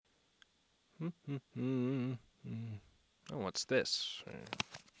Oh, what's this?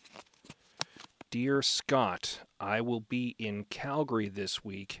 Dear Scott, I will be in Calgary this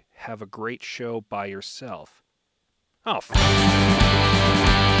week. Have a great show by yourself. Oh,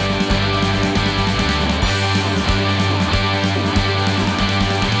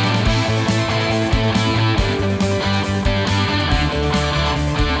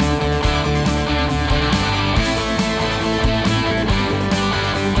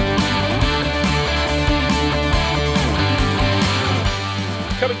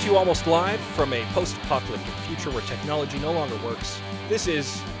 coming to you almost live from a post-apocalyptic future where technology no longer works, this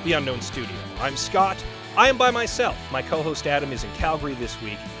is The Unknown Studio. I'm Scott. I am by myself. My co-host Adam is in Calgary this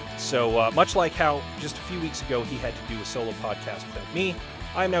week, so much like how just a few weeks ago he had to do a solo podcast without me,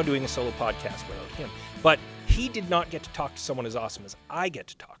 I'm now doing a solo podcast without him. But he did not get to talk to someone as awesome as I get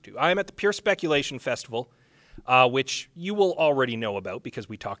to talk to. I am at the Pure Speculation Festival, which you will already know about because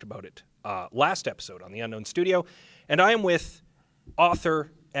we talked about it last episode on The Unknown Studio, and I am with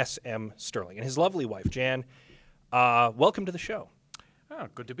author SM Stirling and his lovely wife, Jan. Welcome to the show. Oh,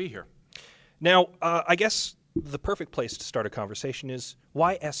 good to be here. Now, I guess the perfect place to start a conversation is,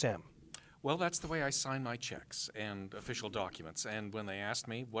 why SM? Well, that's the way I sign my checks and official documents. And when they asked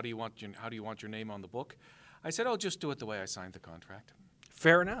me, how do you want your name on the book? I said, I'll just do it the way I signed the contract.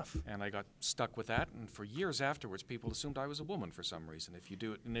 Fair enough. And I got stuck with that. And for years afterwards, people assumed I was a woman for some reason. If you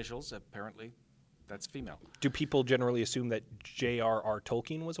do it initials, apparently that's female. Do people generally assume that J.R.R.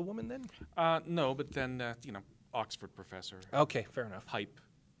 Tolkien was a woman then? No, but then, Oxford professor. Okay, fair enough. Pipe,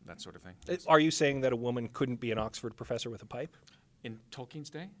 that sort of thing. Are you saying that a woman couldn't be an Oxford professor with a pipe? In Tolkien's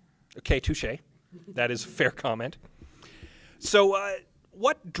day? Okay, touche. That is a fair comment. So,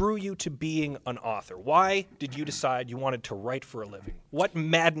 what drew you to being an author? Why did you decide you wanted to write for a living? What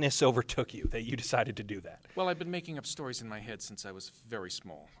madness overtook you that you decided to do that? Well, I've been making up stories in my head since I was very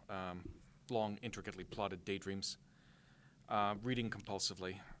small. Long, intricately plotted daydreams, reading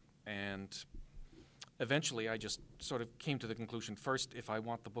compulsively, and eventually I just sort of came to the conclusion, first, if I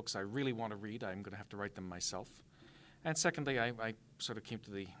want the books I really want to read, I'm going to have to write them myself. And secondly, I sort of came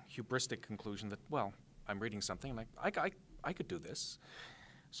to the hubristic conclusion that, well, I'm reading something, and I could do this.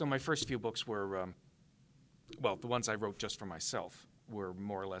 So my first few books were, the ones I wrote just for myself were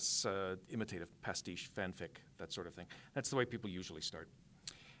more or less imitative, pastiche, fanfic, that sort of thing. That's the way people usually start.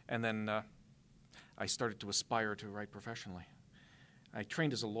 And then I started to aspire to write professionally. I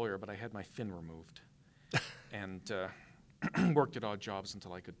trained as a lawyer, but I had my fin removed and worked at odd jobs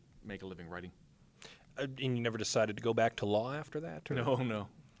until I could make a living writing. And you never decided to go back to law after that? Or?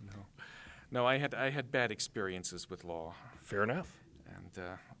 No, I had bad experiences with law. Fair enough.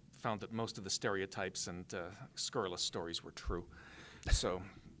 And found that most of the stereotypes and scurrilous stories were true. So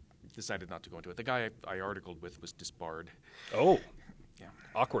decided not to go into it. The guy I articled with was disbarred. Oh. Yeah.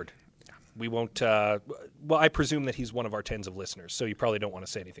 Awkward. Yeah. We won't, I presume that he's one of our tens of listeners, so you probably don't want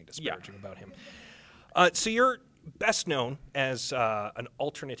to say anything disparaging about him. So you're best known as an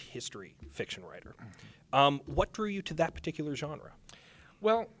alternate history fiction writer. What drew you to that particular genre?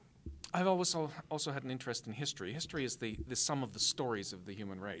 Well, I've always also had an interest in history. History is the sum of the stories of the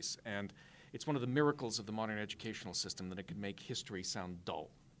human race, and it's one of the miracles of the modern educational system that it can make history sound dull.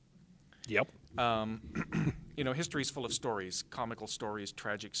 Yep. History is full of stories, comical stories,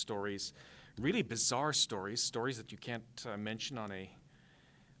 tragic stories, really bizarre stories that you can't mention on a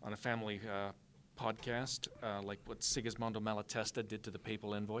family podcast, like what Sigismondo Malatesta did to the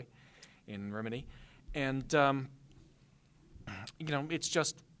papal envoy in Rimini. And, it's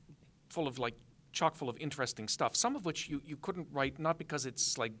just chock full of interesting stuff, some of which you couldn't write, not because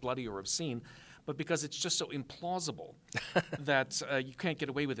it's like bloody or obscene, but because it's just so implausible that you can't get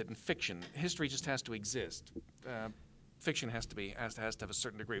away with it in fiction. History just has to exist. Fiction has to have a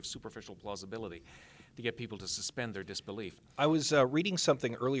certain degree of superficial plausibility to get people to suspend their disbelief. I was reading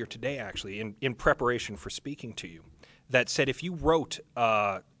something earlier today, actually, in preparation for speaking to you, that said if you wrote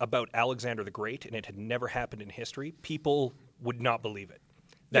about Alexander the Great and it had never happened in history, people would not believe it.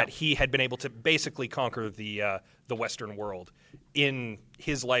 That he had been able to basically conquer the Western world in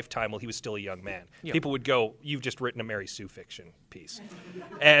his lifetime while he was still a young man. Yeah. People would go, "You've just written a Mary Sue fiction piece,"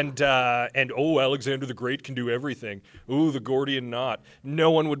 and Alexander the Great can do everything. Ooh, the Gordian knot.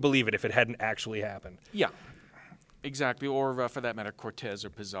 No one would believe it if it hadn't actually happened. Yeah, exactly. Or for that matter, Cortez or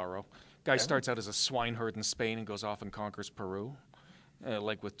Pizarro. Guy starts out as a swineherd in Spain and goes off and conquers Peru,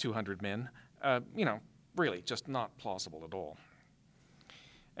 like with 200 men. Really, just not plausible at all.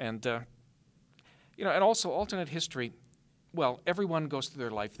 And, and also alternate history, well, everyone goes through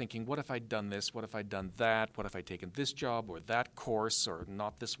their life thinking, what if I'd done this? What if I'd done that? What if I'd taken this job or that course or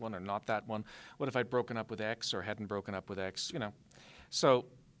not this one or not that one? What if I'd broken up with X or hadn't broken up with X? So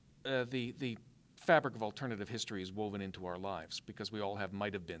the fabric of alternative history is woven into our lives because we all have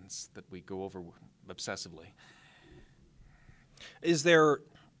might-have-beens that we go over obsessively. Is there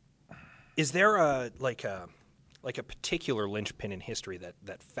a particular linchpin in history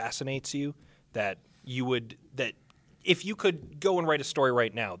that fascinates you, that if you could go and write a story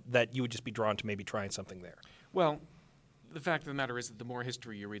right now, that you would just be drawn to maybe trying something there? Well, the fact of the matter is that the more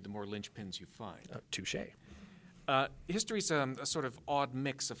history you read, the more linchpins you find. Touché. History's a sort of odd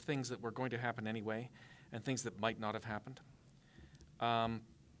mix of things that were going to happen anyway and things that might not have happened.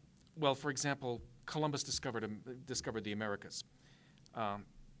 Well, for example, Columbus discovered the Americas.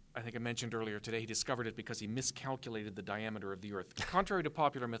 I think I mentioned earlier today he discovered it because he miscalculated the diameter of the Earth. Contrary to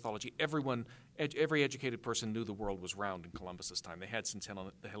popular mythology, every educated person knew the world was round in Columbus's time. They had since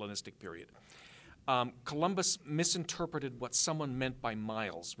the Hellenistic period. Columbus misinterpreted what someone meant by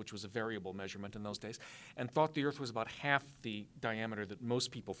miles, which was a variable measurement in those days, and thought the Earth was about half the diameter that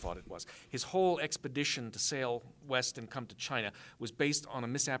most people thought it was. His whole expedition to sail west and come to China was based on a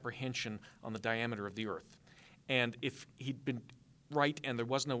misapprehension on the diameter of the Earth. And if he'd been right and there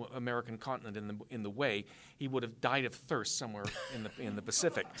was no American continent in the way, he would have died of thirst somewhere in the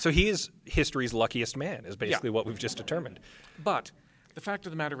Pacific. So he is history's luckiest man, is basically what we've just determined. But the fact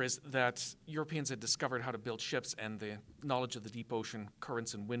of the matter is that Europeans had discovered how to build ships and the knowledge of the deep ocean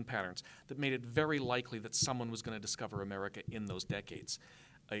currents and wind patterns that made it very likely that someone was going to discover America in those decades.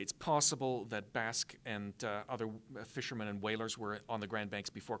 It's possible that Basque and other fishermen and whalers were on the Grand Banks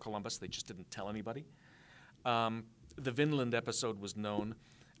before Columbus. They just didn't tell anybody. The Vinland episode was known.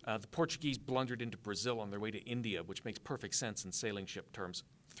 The Portuguese blundered into Brazil on their way to India, which makes perfect sense in sailing ship terms,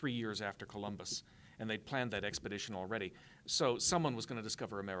 3 years after Columbus. And they'd planned that expedition already. So someone was going to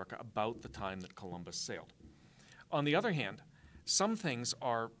discover America about the time that Columbus sailed. On the other hand, some things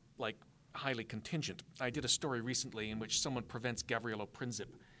are highly contingent. I did a story recently in which someone prevents Gavrilo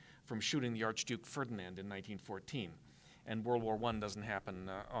Princip from shooting the Archduke Ferdinand in 1914, and World War I doesn't happen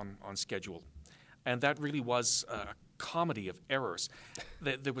on schedule. And that really was a comedy of errors.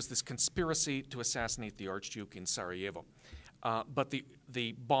 There was this conspiracy to assassinate the Archduke in Sarajevo. But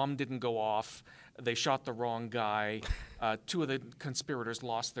the bomb didn't go off. They shot the wrong guy. 2 of the conspirators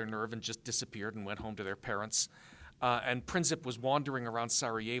lost their nerve and just disappeared and went home to their parents. And Princip was wandering around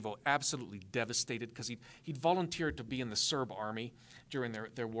Sarajevo, absolutely devastated because he'd volunteered to be in the Serb army during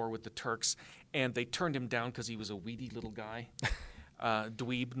their war with the Turks, and they turned him down because he was a weedy little guy.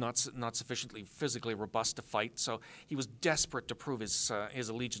 Dweeb, not sufficiently physically robust to fight, so he was desperate to prove his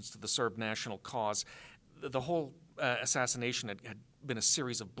allegiance to the Serb national cause. The whole assassination had been a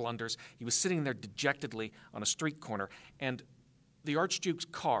series of blunders. He was sitting there dejectedly on a street corner, and the Archduke's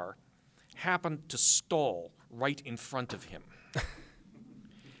car happened to stall right in front of him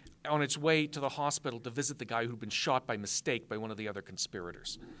on its way to the hospital to visit the guy who'd been shot by mistake by one of the other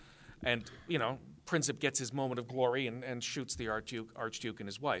conspirators. And, Princip gets his moment of glory and shoots the Archduke and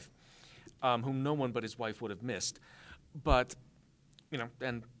his wife, whom no one but his wife would have missed. But,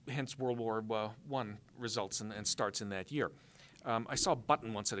 and hence World War I results and starts in that year. I saw a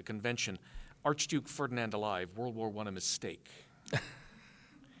button once at a convention, Archduke Ferdinand alive, World War I a mistake.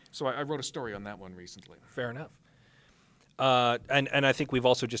 So I wrote a story on that one recently. Fair enough. And I think we've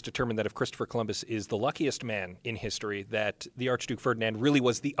also just determined that if Christopher Columbus is the luckiest man in history, that the Archduke Ferdinand really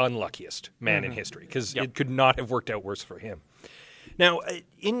was the unluckiest man in history, because it could not have worked out worse for him. Now,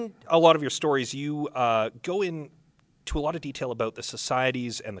 in a lot of your stories, you go into a lot of detail about the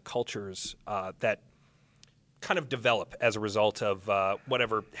societies and the cultures that kind of develop as a result of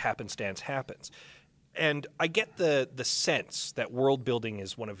whatever happenstance happens. And I get the sense that world building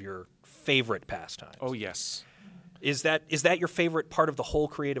is one of your favorite pastimes. Oh, yes. Is that your favorite part of the whole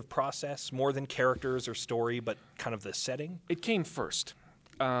creative process, more than characters or story, but kind of the setting? It came first.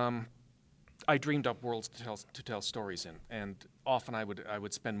 I dreamed up worlds to tell stories in, and often I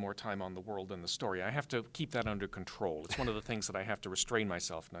would spend more time on the world than the story. I have to keep that under control. It's one of the things that I have to restrain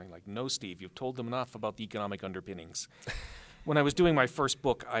myself. And I'm like, no, Steve, you've told them enough about the economic underpinnings. When I was doing my first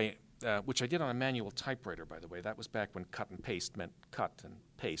book, which I did on a manual typewriter, by the way, that was back when cut and paste meant cut and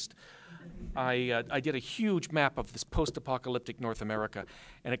paste. I did a huge map of this post-apocalyptic North America,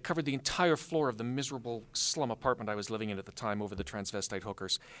 and it covered the entire floor of the miserable slum apartment I was living in at the time over the transvestite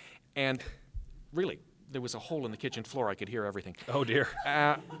hookers. And really, there was a hole in the kitchen floor. I could hear everything. Oh, dear.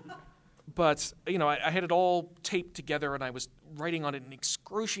 But, I had it all taped together, and I was writing on it in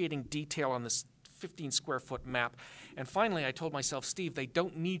excruciating detail on this 15-square-foot map. And finally, I told myself, Steve, they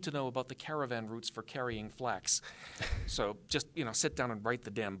don't need to know about the caravan routes for carrying flax. So just, sit down and write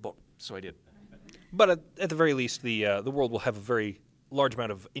the damn book. So I did. But at the very least, the world will have a very large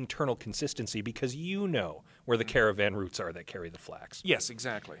amount of internal consistency because you know where the caravan routes are that carry the flax. Yes,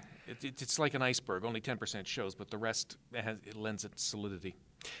 exactly. It's like an iceberg. Only 10% shows, but the rest it lends it solidity.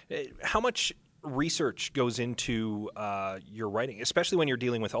 How much research goes into your writing, especially when you're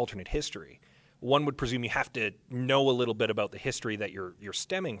dealing with alternate history? One would presume you have to know a little bit about the history that you're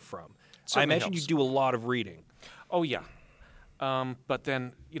stemming from. I imagine you do a lot of reading. Oh, yeah. But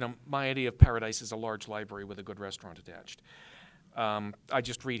then, my idea of paradise is a large library with a good restaurant attached. I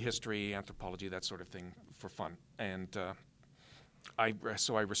just read history, anthropology, that sort of thing for fun. And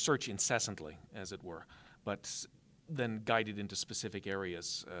so I research incessantly, as it were, but then guided into specific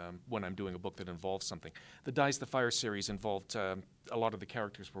areas when I'm doing a book that involves something. The Dies the Fire series involved a lot of the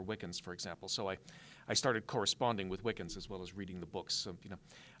characters were Wiccans, for example. So I started corresponding with Wiccans as well as reading the books. So,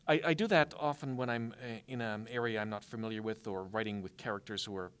 I do that often when I'm in an area I'm not familiar with or writing with characters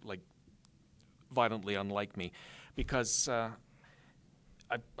who are like violently unlike me, because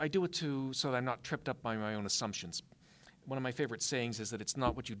I do it so that I'm not tripped up by my own assumptions. One of my favorite sayings is that it's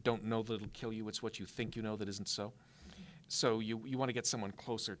not what you don't know that'll kill you, it's what you think you know that isn't so. So you want to get someone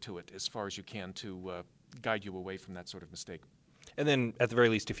closer to it as far as you can to guide you away from that sort of mistake. And then, at the very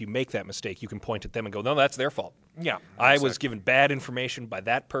least, if you make that mistake, you can point at them and go, no, that's their fault. Yeah. I was given bad information by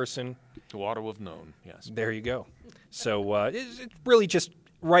that person. Who ought to have known, yes. There you go. So it's really just,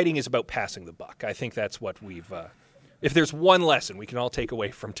 writing is about passing the buck. I think that's what we've... if there's one lesson we can all take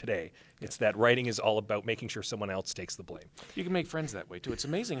away from today, it's that writing is all about making sure someone else takes the blame. You can make friends that way, too. It's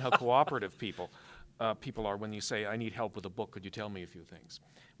amazing how cooperative people are when you say, I need help with a book, could you tell me a few things?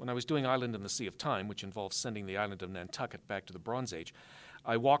 When I was doing Island in the Sea of Time, which involves sending the island of Nantucket back to the Bronze Age,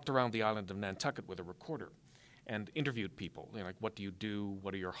 I walked around the island of Nantucket with a recorder and interviewed people, like, what do you do,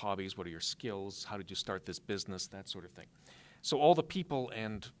 what are your hobbies, what are your skills, how did you start this business, that sort of thing. So all the people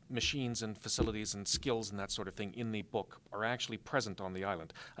and machines and facilities and skills and that sort of thing in the book are actually present on the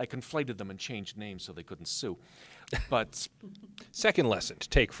island. I conflated them and changed names so they couldn't sue. But second lesson to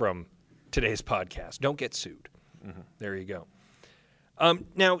take from today's podcast: don't get sued. Mm-hmm. There you go.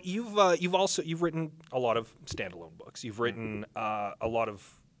 Now you've written a lot of standalone books. You've written a lot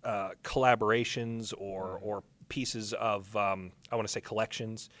of collaborations or pieces of I want to say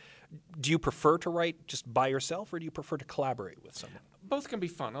collections. Do you prefer to write just by yourself, or do you prefer to collaborate with someone? Both can be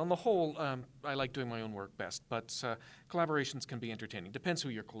fun. On the whole, I like doing my own work best, but collaborations can be entertaining. Depends who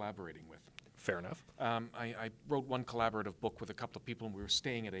you're collaborating with. Fair enough. I wrote one collaborative book with a couple of people, and we were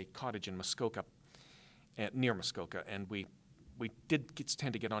staying at a cottage in Muskoka, near Muskoka, and we did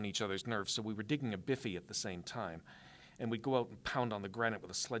tend to get on each other's nerves, so we were digging a biffy at the same time, and we'd go out and pound on the granite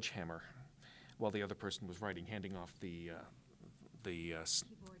with a sledgehammer while the other person was writing, handing off the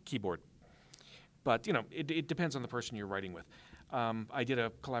keyboard. But, it depends on the person you're writing with. I did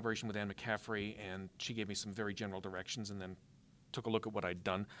a collaboration with Anne McCaffrey, and she gave me some very general directions and then took a look at what I'd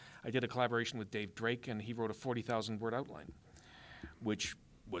done. I did a collaboration with Dave Drake, and he wrote a 40,000-word outline, which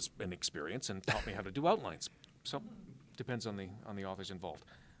was an experience and taught me how to do outlines. So, depends on the authors involved.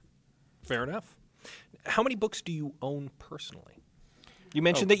 Fair enough. How many books do you own personally? You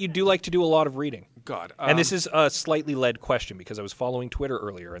mentioned that you do like to do a lot of reading. God. And this is a slightly led question because I was following Twitter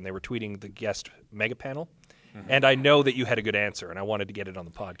earlier and they were tweeting the guest mega panel. Mm-hmm. And I know that you had a good answer and I wanted to get it on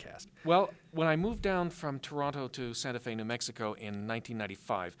the podcast. Well, when I moved down from Toronto to Santa Fe, New Mexico in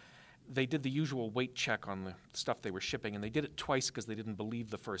 1995, they did the usual weight check on the stuff they were shipping, and they did it twice because they didn't believe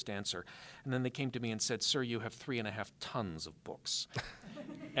the first answer. And then they came to me and said, "Sir, you have 3.5 tons of books."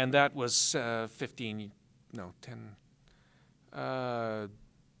 And that was 10...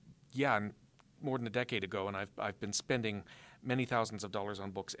 more than a decade ago, and I've been spending many thousands of dollars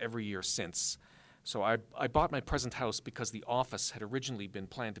on books every year since. So I bought my present house because the office had originally been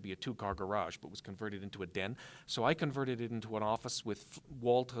planned to be a 2-car garage, but was converted into a den. So I converted it into an office with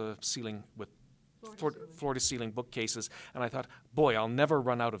wall-to-ceiling, with floor-to-ceiling bookcases, and I thought, boy, I'll never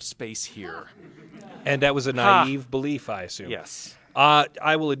run out of space here. And that was a naive belief, I assume. Yes.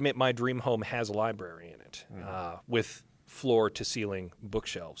 I will admit my dream home has a library in it, with floor-to-ceiling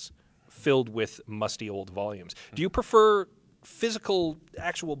bookshelves filled with musty old volumes. Do you prefer physical,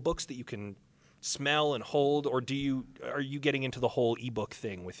 actual books that you can smell and hold, or are you getting into the whole ebook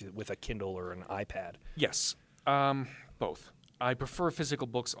thing with a Kindle or an iPad? Yes, both. I prefer physical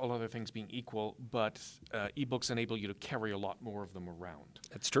books, all other things being equal, but ebooks enable you to carry a lot more of them around.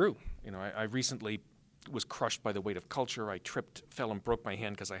 That's true. I recently was crushed by the weight of culture. I tripped, fell, and broke my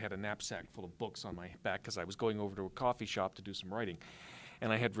hand because I had a knapsack full of books on my back because I was going over to a coffee shop to do some writing.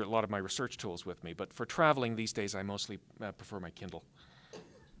 And I had a lot of my research tools with me. But for traveling these days, I mostly prefer my Kindle.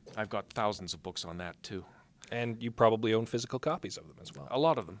 I've got thousands of books on that, too. And you probably own physical copies of them as well. A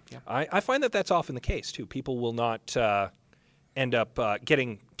lot of them, yeah. I find that that's often the case, too. People will not end up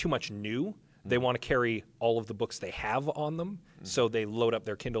getting too much new. They want to carry all of the books they have on them, so they load up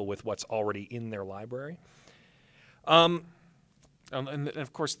their Kindle with what's already in their library. And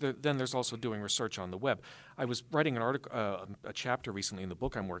of course, then there's also doing research on the web. I was writing an article, a chapter recently in the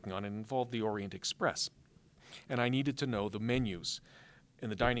book I'm working on, and it involved the Orient Express. And I needed to know the menus in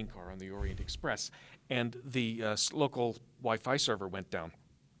the dining car on the Orient Express. And the local Wi-Fi server went down.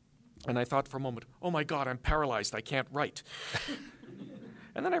 And I thought for a moment, oh my God, I'm paralyzed, I can't write.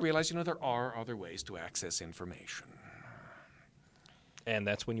 And then I realized, there are other ways to access information. And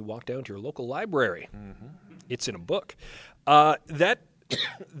that's when you walk down to your local library. Mm-hmm. It's in a book. That's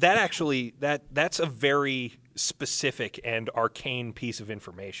a very specific and arcane piece of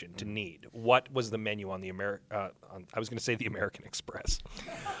information to need. What was the menu on the I was going to say the American Express,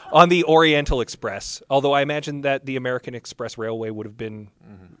 on the Oriental Express? Although I imagine that the American Express Railway would have been,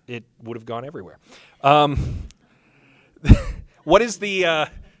 it would have gone everywhere. What is the?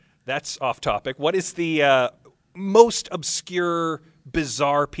 That's off topic. What is the most obscure,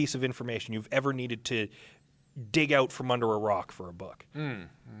 bizarre piece of information you've ever needed to dig out from under a rock for a book?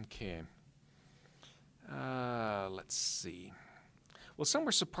 Okay. Let's see. Well, some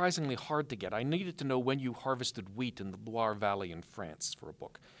were surprisingly hard to get. I needed to know when you harvested wheat in the Loire Valley in France for a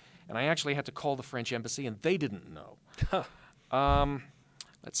book. And I actually had to call the French embassy, and they didn't know.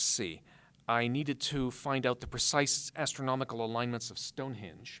 Let's see. I needed to find out the precise astronomical alignments of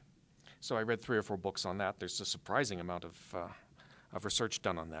Stonehenge. So I read 3 or 4 books on that. There's a surprising amount of research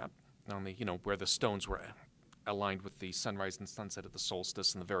done on that, on the, where the stones were aligned with the sunrise and sunset of the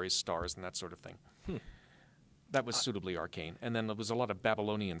solstice and the various stars and that sort of thing. That was suitably arcane. And then there was a lot of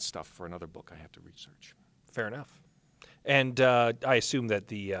Babylonian stuff for another book I had to research. Fair enough. And I assume that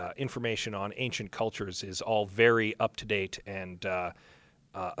the information on ancient cultures is all very up-to-date and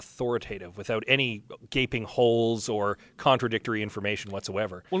authoritative, without any gaping holes or contradictory information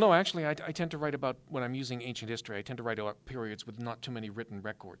whatsoever. Well, no, actually, I tend to write about, when I'm using ancient history, I tend to write about periods with not too many written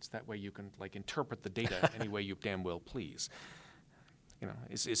records. That way you can, interpret the data any way you damn well please.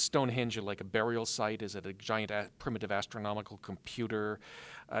 Is Stonehenge like a burial site? Is it a giant primitive astronomical computer?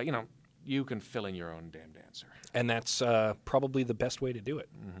 You can fill in your own damned answer. And that's probably the best way to do it.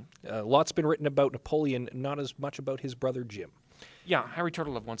 Lots been written about Napoleon, not as much about his brother Jim. Yeah, Harry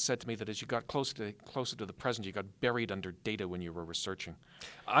Turtlev once said to me that as you got closer to the present, you got buried under data when you were researching.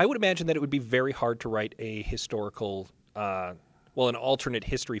 I would imagine that it would be very hard to write a historical, an alternate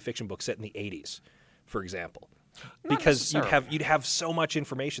history fiction book set in the 80s, for example. Because you'd have so much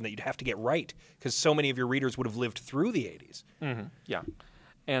information that you'd have to get right, because so many of your readers would have lived through the 80s. Yeah,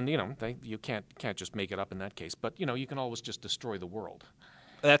 and you can't just make it up in that case. But you can always just destroy the world.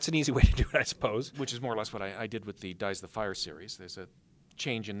 That's an easy way to do it, I suppose. Which is more or less what I did with the Dies the Fire series. There's a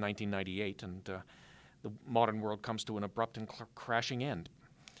change in 1998, and the modern world comes to an abrupt and crashing end.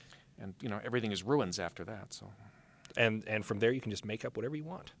 And, everything is ruins after that. So, And from there, you can just make up whatever you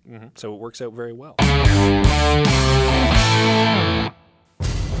want. So it works out very well.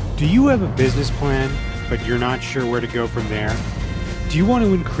 Do you have a business plan, but you're not sure where to go from there? Do you want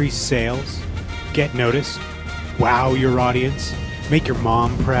to increase sales? Get noticed? Wow your audience? Make your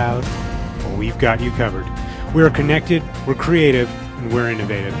mom proud? Well, we've got you covered. We're connected, we're creative, and we're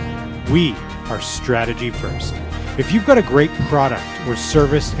innovative. We are strategy first. If you've got a great product or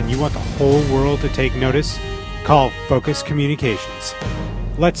service and you want the whole world to take notice, call Focus Communications.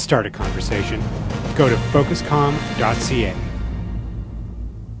 Let's start a conversation. Go to focuscom.ca.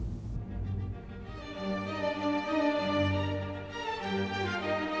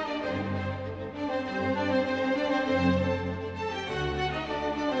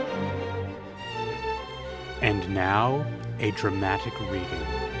 And now, a dramatic reading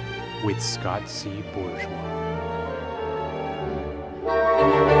with Scott C. Bourgeois.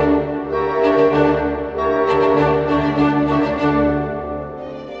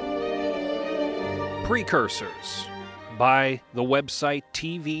 Precursors, by the website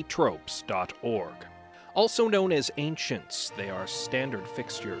tvtropes.org. Also known as ancients, they are standard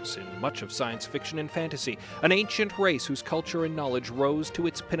fixtures in much of science fiction and fantasy, an ancient race whose culture and knowledge rose to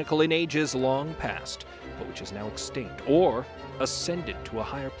its pinnacle in ages long past, but which is now extinct, or ascended to a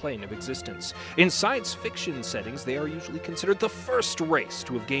higher plane of existence. In science fiction settings, they are usually considered the first race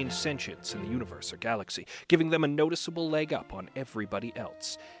to have gained sentience in the universe or galaxy, giving them a noticeable leg up on everybody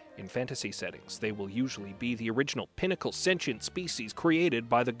else. In fantasy settings, they will usually be the original pinnacle sentient species created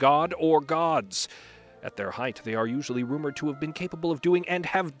by the god or gods. At their height, they are usually rumored to have been capable of doing and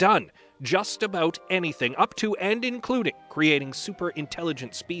have done just about anything, up to and including creating super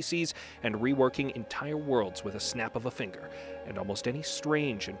intelligent species and reworking entire worlds with a snap of a finger. And almost any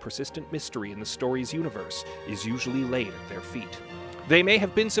strange and persistent mystery in the story's universe is usually laid at their feet. They may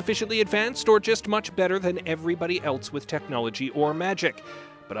have been sufficiently advanced or just much better than everybody else with technology or magic,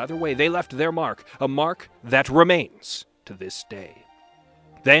 but either way, they left their mark, a mark that remains to this day.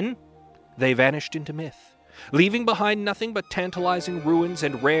 Then, they vanished into myth, leaving behind nothing but tantalizing ruins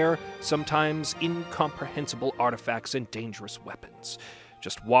and rare, sometimes incomprehensible artifacts and dangerous weapons.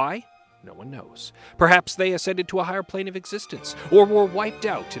 Just why? No one knows. Perhaps they ascended to a higher plane of existence, or were wiped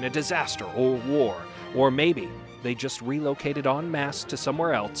out in a disaster or war, or maybe they just relocated en masse to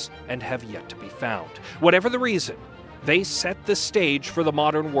somewhere else and have yet to be found. Whatever the reason, they set the stage for the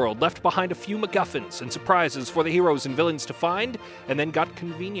modern world, left behind a few MacGuffins and surprises for the heroes and villains to find, and then got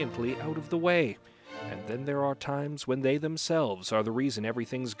conveniently out of the way. And then there are times when they themselves are the reason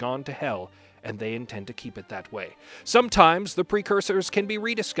everything's gone to hell, and they intend to keep it that way. Sometimes the precursors can be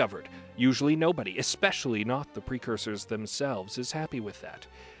rediscovered. Usually nobody, especially not the precursors themselves, is happy with that.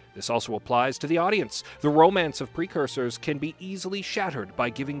 This also applies to the audience. The romance of precursors can be easily shattered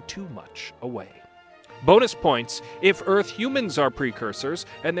by giving too much away. Bonus points if Earth humans are precursors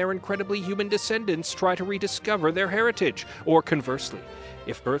and their incredibly human descendants try to rediscover their heritage, or conversely,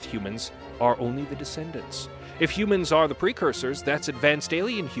 if Earth humans are only the descendants. If humans are the precursors, that's advanced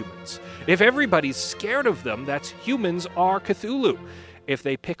alien humans. If everybody's scared of them, that's humans are Cthulhu. If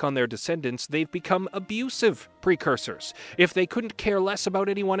they pick on their descendants, they've become abusive precursors. If they couldn't care less about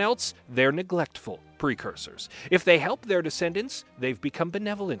anyone else, they're neglectful precursors. If they help their descendants, they've become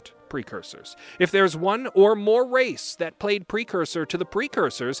benevolent precursors. If there's one or more race that played precursor to the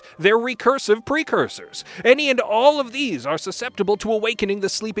precursors, they're recursive precursors. Any and all of these are susceptible to awakening the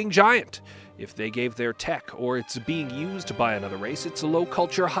sleeping giant. If they gave their tech or it's being used by another race, it's low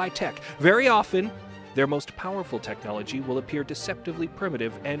culture high tech. Very often, their most powerful technology will appear deceptively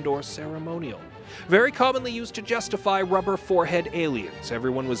primitive and or ceremonial. Very commonly used to justify rubber forehead aliens.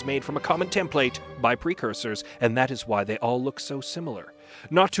 Everyone was made from a common template by precursors, and that is why they all look so similar.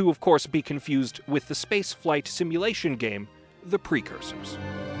 Not to, of course, be confused with the spaceflight simulation game, The Precursors.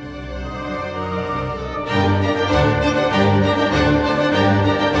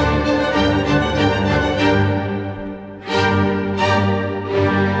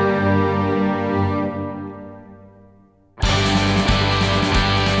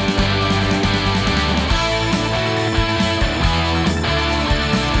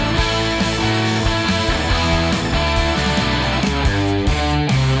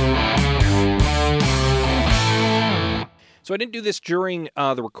 So I didn't do this during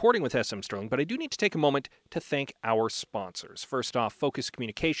the recording with SM Stirling, but I do need to take a moment to thank our sponsors. First off, Focus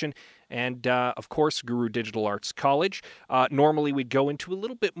Communication and, of course, Guru Digital Arts College. Normally we'd go into a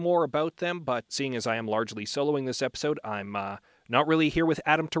little bit more about them, but seeing as I am largely soloing this episode, I'm not really here with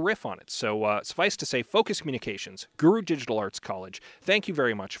Adam to riff on it. So suffice to say, Focus Communications, Guru Digital Arts College, thank you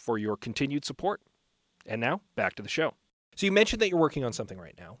very much for your continued support. And now, back to the show. So you mentioned that you're working on something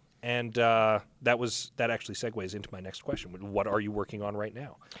right now. And that actually segues into my next question. What are you working on right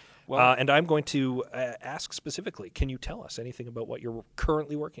now? Well, and I'm going to ask specifically, can you tell us anything about what you're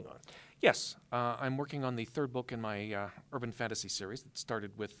currently working on? Yes. I'm working on the third book in my urban fantasy series that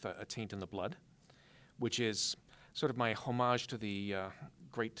started with A Taint in the Blood, which is sort of my homage to the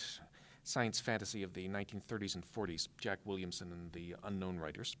great science fantasy of the 1930s and 40s, Jack Williamson and the Unknown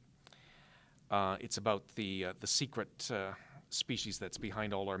Writers. It's about the secret species that's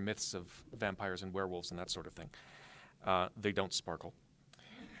behind all our myths of vampires and werewolves and that sort of thing. They don't sparkle.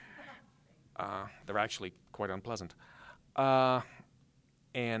 They're actually quite unpleasant.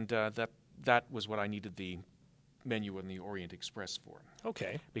 And that was what I needed the menu in the Orient Express for.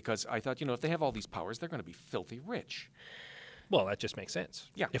 Okay. Because I thought, if they have all these powers, they're going to be filthy rich. Well, that just makes sense.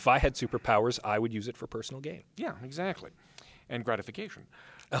 Yeah. If I had superpowers, I would use it for personal gain. Yeah, exactly. And gratification.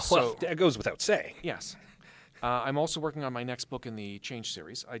 Well, that goes without saying. Yes. I'm also working on my next book in the Change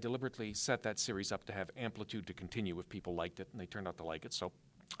series. I deliberately set that series up to have amplitude to continue if people liked it, and they turned out to like it, so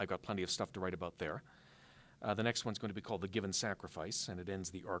I've got plenty of stuff to write about there. The next one's going to be called The Given Sacrifice, and it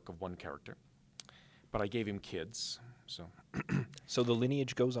ends the arc of one character. But I gave him kids, so... So the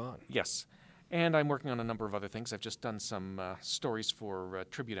lineage goes on. Yes. And I'm working on a number of other things. I've just done some stories for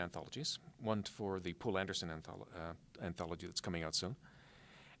tribute anthologies, one for the Poul Anderson anthology that's coming out soon.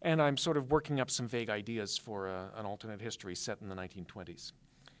 And I'm sort of working up some vague ideas for an alternate history set in the 1920s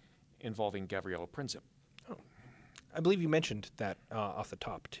involving Gabriella Princip. Oh. I believe you mentioned that off the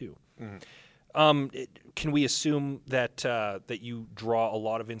top, too. Mm-hmm. Can we assume that that you draw a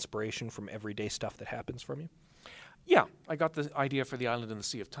lot of inspiration from everyday stuff that happens from you? Yeah, I got the idea for the Island in the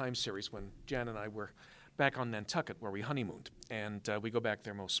Sea of Time series when Jan and I were back on Nantucket where we honeymooned, and we go back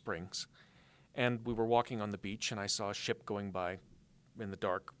there most springs. And we were walking on the beach, and I saw a ship going by in the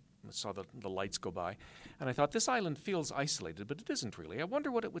dark. I saw the lights go by, and I thought, this island feels isolated, but it isn't really. I wonder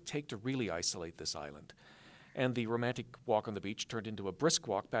what it would take to really isolate this island. And the romantic walk on the beach turned into a brisk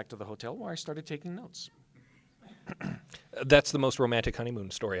walk back to the hotel where I started taking notes. That's the most romantic honeymoon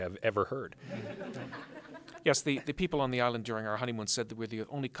story I've ever heard. Yes, the people on the island during our honeymoon said that we're the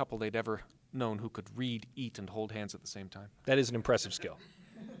only couple they'd ever known who could read, eat, and hold hands at the same time. That is an impressive skill.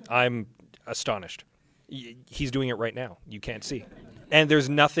 I'm astonished. He's doing it right now. You can't see. And there's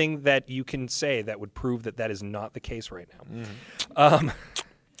nothing that you can say that would prove that that is not the case right now.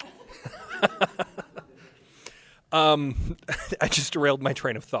 I just derailed my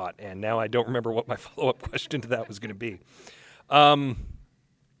train of thought, and now I don't remember what my follow-up question to that was going to be.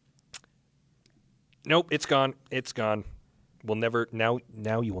 Nope, it's gone. It's gone. We'll never now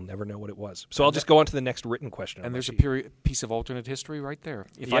you will never know what it was. So I'll just go on to the next written question. And there's sheet. a piece of alternate history right there.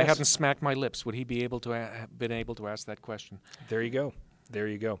 If I hadn't smacked my lips, would he be able to have been able to ask that question? There you go. There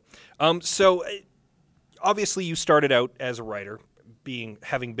you go. So obviously you started out as a writer,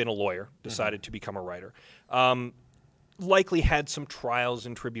 having been a lawyer, decided to become a writer. Likely had some trials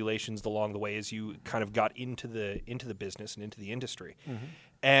and tribulations along the way as you kind of got into the business and into the industry.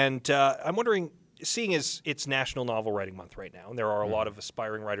 And I'm wondering, seeing as it's National Novel Writing Month right now, and there are a lot of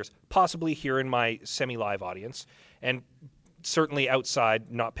aspiring writers, possibly here in my semi-live audience, and certainly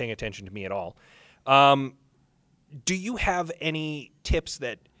outside, not paying attention to me at all. Do you have any tips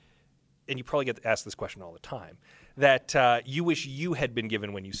that, and you probably get asked this question all the time, that you wish you had been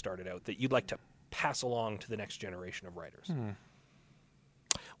given when you started out, that you'd like to pass along to the next generation of writers?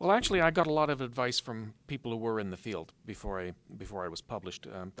 Well, actually, I got a lot of advice from people who were in the field before I was published.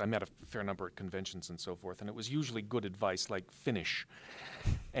 I met a fair number at conventions and so forth, and it was usually good advice like finish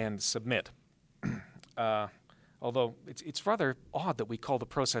and submit. Although it's rather odd that we call the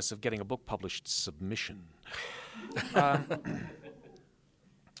process of getting a book published submission.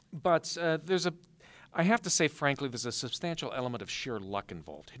 But I have to say, frankly, there's a substantial element of sheer luck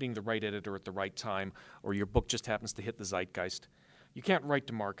involved, hitting the right editor at the right time, or your book just happens to hit the zeitgeist. You can't write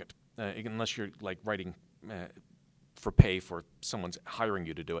to market unless you're like writing for pay for someone's hiring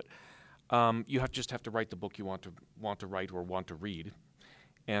you to do it. You just have to write the book you want to write or want to read,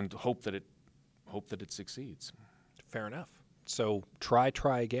 and hope that it succeeds. Fair enough. So try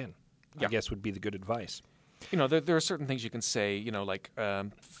again. Yeah. I guess would be the good advice. There are certain things you can say. Like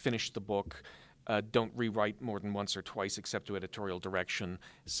finish the book. Don't rewrite more than once or twice except to editorial direction.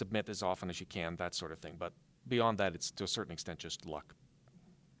 Submit as often as you can, that sort of thing. But beyond that, it's to a certain extent just luck.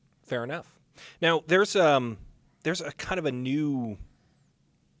 Fair enough. Now, there's a kind of a new,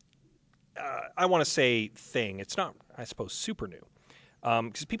 I want to say thing. It's not, I suppose, super new.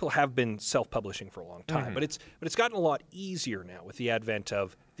 Because people have been self-publishing for a long time. But it's gotten a lot easier now with the advent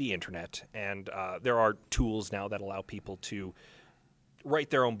of the internet. And there are tools now that allow people to write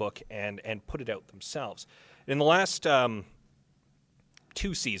their own book and put it out themselves. In the last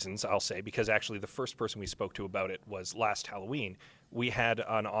 2 seasons, I'll say, because actually the first person we spoke to about it was last Halloween, we had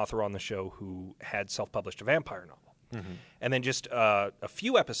an author on the show who had self-published a vampire novel. And then just a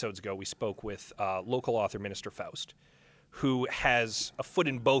few episodes ago, we spoke with local author Minister Faust, who has a foot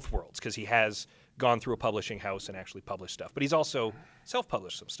in both worlds because he has gone through a publishing house and actually published stuff. But he's also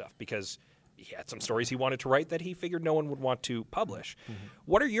self-published some stuff because he had some stories he wanted to write that he figured no one would want to publish.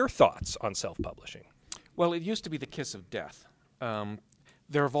 What are your thoughts on self-publishing? Well, it used to be the kiss of death.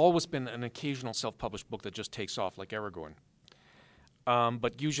 There have always been an occasional self-published book that just takes off, like Aragorn.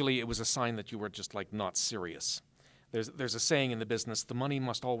 But usually it was a sign that you were just like not serious. There's a saying in the business, the money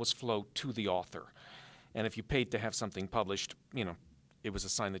must always flow to the author. And if you paid to have something published, it was a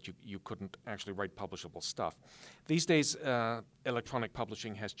sign that you couldn't actually write publishable stuff. These days, electronic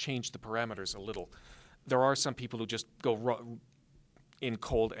publishing has changed the parameters a little. There are some people who just go in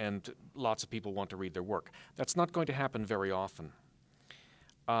cold, and lots of people want to read their work. That's not going to happen very often.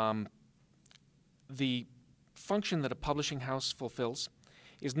 The function that a publishing house fulfills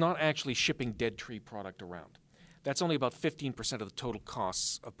is not actually shipping dead tree product around. That's only about 15% of the total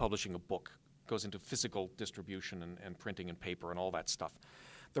costs of publishing a book. Goes into physical distribution and printing and paper and all that stuff.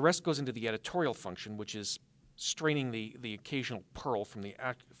 The rest goes into the editorial function, which is straining the occasional pearl from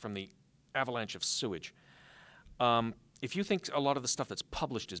the avalanche of sewage. If you think a lot of the stuff that's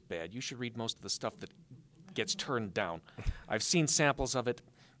published is bad, you should read most of the stuff that gets turned down. I've seen samples of it.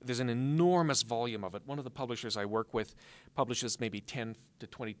 There's an enormous volume of it. One of the publishers I work with publishes maybe 10 to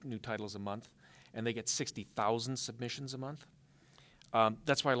 20 new titles a month, and they get 60,000 submissions a month.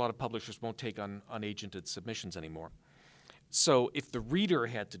 That's why a lot of publishers won't take on unagented submissions anymore. So if the reader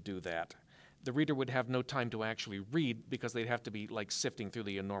had to do that, the reader would have no time to actually read because they'd have to be like sifting through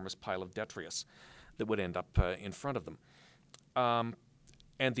the enormous pile of detritus that would end up in front of them.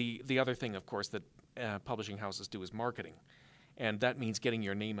 And the other thing, of course, that publishing houses do is marketing. And that means getting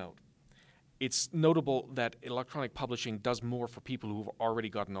your name out. It's notable that electronic publishing does more for people who've already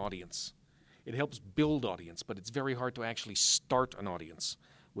got an audience. It helps build audience, but it's very hard to actually start an audience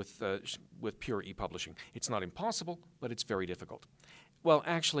with pure e-publishing. It's not impossible, but it's very difficult. Well,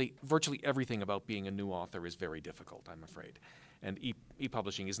 actually, virtually everything about being a new author is very difficult, I'm afraid. And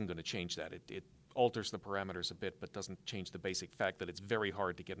e-publishing isn't going to change that. It alters the parameters a bit, but doesn't change the basic fact that it's very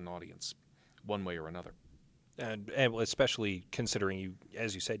hard to get an audience one way or another. And especially considering you,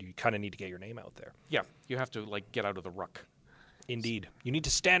 as you said, you kind of need to get your name out there. Yeah, you have to get out of the ruck. Indeed. You need to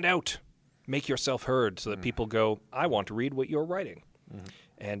stand out, make yourself heard so that people go, I want to read what you're writing.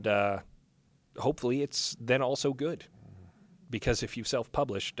 And hopefully it's then also good. Because if you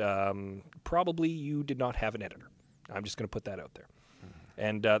self-published, probably you did not have an editor. I'm just going to put that out there.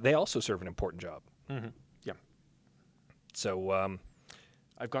 And they also serve an important job. Yeah. So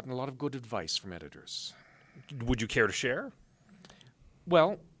I've gotten a lot of good advice from editors. Would you care to share?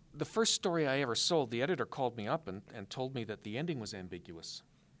 Well, the first story I ever sold, the editor called me up and told me that the ending was ambiguous.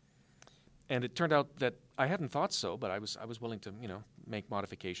 And it turned out that I hadn't thought so, but I was willing to, make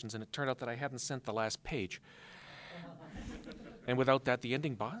modifications. And it turned out that I hadn't sent the last page. And without that, the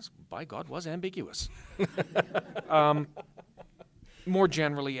ending, by God, was ambiguous. More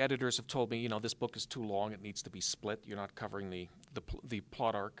generally, editors have told me, this book is too long. It needs to be split. You're not covering the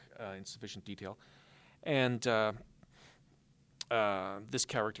plot arc in sufficient detail. And this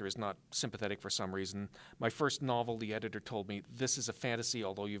character is not sympathetic for some reason. My first novel, the editor told me, this is a fantasy,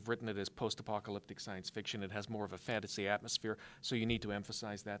 although you've written it as post-apocalyptic science fiction. It has more of a fantasy atmosphere, so you need to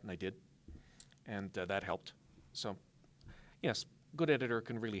emphasize that, and I did. And that helped. So, yes, good editor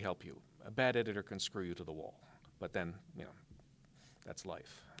can really help you. A bad editor can screw you to the wall. But then, that's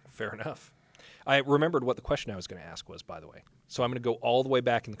life. Fair enough. I remembered what the question I was going to ask was, by the way. So I'm going to go all the way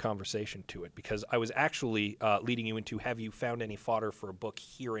back in the conversation to it, because I was actually leading you into, have you found any fodder for a book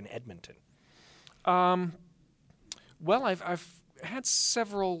here in Edmonton? Well, I've had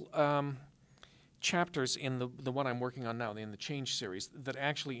several chapters in the one I'm working on now, in the Change series, that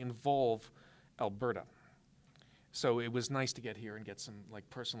actually involve Alberta. So it was nice to get here and get some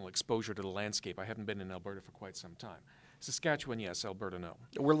personal exposure to the landscape. I haven't been in Alberta for quite some time. Saskatchewan, yes. Alberta, no.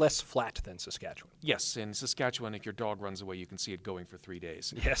 We're less flat than Saskatchewan. Yes, in Saskatchewan, if your dog runs away, you can see it going for 3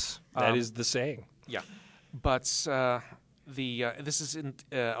 days. Yes, that is the saying. Yeah, but this isn't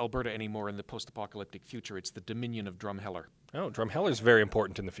Alberta anymore in the post-apocalyptic future. It's the Dominion of Drumheller. Oh, Drumheller is very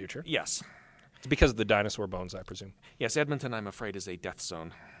important in the future. Yes. It's because of the dinosaur bones, I presume. Yes, Edmonton, I'm afraid, is a death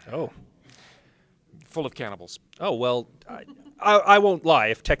zone. Oh. Full of cannibals. Oh, well, I won't lie.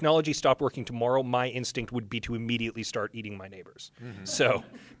 If technology stopped working tomorrow, my instinct would be to immediately start eating my neighbors. So,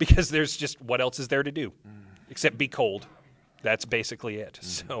 because there's just, what else is there to do? Except be cold. That's basically it.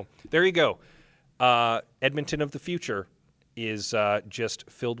 So, there you go. Edmonton of the future is just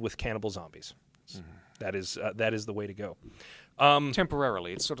filled with cannibal zombies. That is the way to go.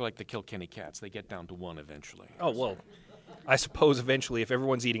 Temporarily. It's sort of like the Kilkenny Cats. They get down to one eventually. Oh, well, I suppose eventually if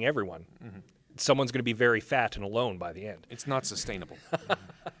everyone's eating everyone, someone's going to be very fat and alone by the end. It's not sustainable.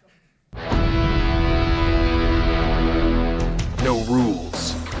 No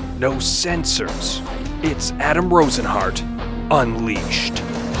rules, no censors. It's Adam Rosenhart Unleashed.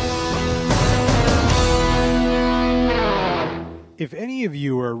 If any of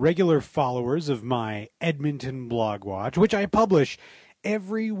you are regular followers of my Edmonton blog watch, which I publish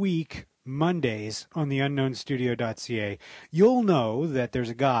every week Mondays on the unknownstudio.ca, you'll know that there's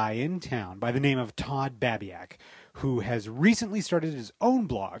a guy in town by the name of Todd Babiak who has recently started his own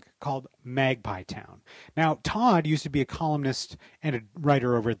blog called Magpie Town. Now, Todd used to be a columnist and a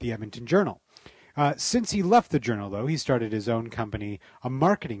writer over at the Edmonton Journal. Since he left the Journal, though, he started his own company, a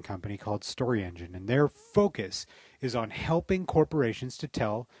marketing company called Story Engine, and their focus is on helping corporations to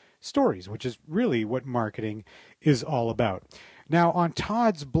tell stories, which is really what marketing is all about. Now, on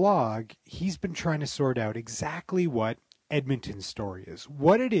Todd's blog, he's been trying to sort out exactly what Edmonton's story is,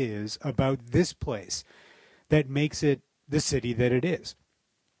 what it is about this place that makes it the city that it is.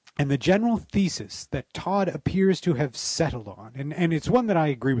 And the general thesis that Todd appears to have settled on, and it's one that I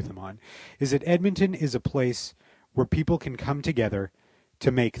agree with him on, is that Edmonton is a place where people can come together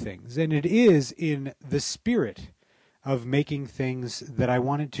to make things. And it is in the spirit of making things that I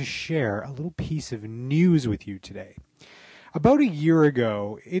wanted to share a little piece of news with you today. About a year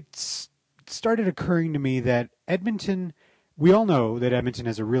ago, it started occurring to me that Edmonton, we all know that Edmonton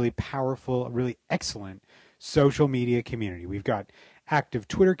has a really powerful, really excellent social media community. We've got active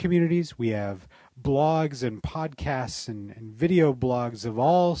Twitter communities, we have blogs and podcasts and video blogs of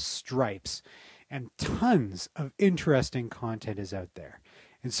all stripes, and tons of interesting content is out there.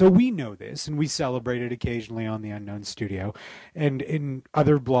 And so we know this, and we celebrate it occasionally on the Unknown Studio, and in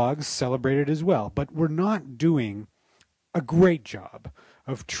other blogs celebrate it as well. But we're not doing a great job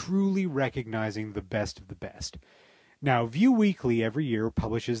of truly recognizing the best of the best. Now, View Weekly every year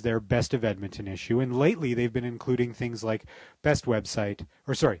publishes their Best of Edmonton issue, and lately they've been including things like best website,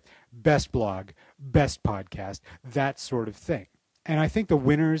 best blog, best podcast, that sort of thing. And I think the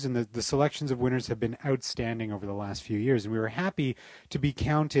winners and the selections of winners have been outstanding over the last few years, and we were happy to be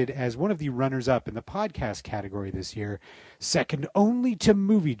counted as one of the runners-up in the podcast category this year, second only to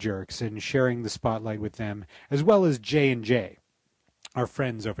Movie Jerks, and sharing the spotlight with them, as well as J&J, our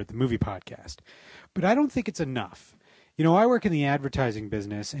friends over at the Movie Podcast. But I don't think it's enough. You know, I work in the advertising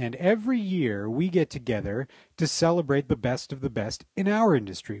business, and every year we get together to celebrate the best of the best in our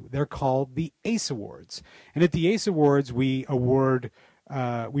industry. They're called the ACE Awards. And at the ACE Awards, we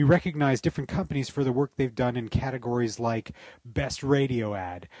recognize different companies for the work they've done in categories like best radio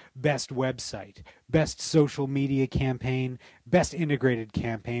ad, best website, best social media campaign, best integrated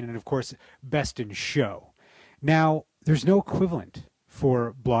campaign, and of course, best in show. Now, there's no equivalent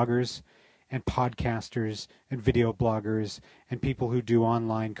for bloggers and podcasters and video bloggers and people who do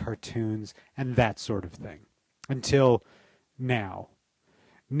online cartoons and that sort of thing. Until now.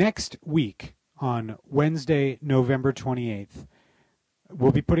 Next week, on Wednesday, November 28th,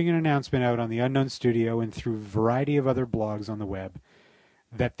 we'll be putting an announcement out on the Unknown Studio and through a variety of other blogs on the web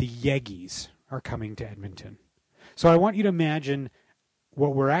that the Yeggies are coming to Edmonton. So I want you to imagine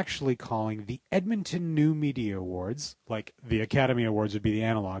what we're actually calling the Edmonton New Media Awards, like the Academy Awards would be the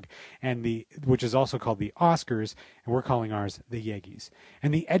analog, and which is also called the Oscars, and we're calling ours the Yeggies.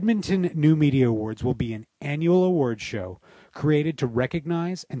 And the Edmonton New Media Awards will be an annual award show created to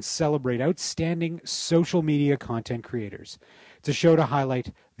recognize and celebrate outstanding social media content creators. It's a show to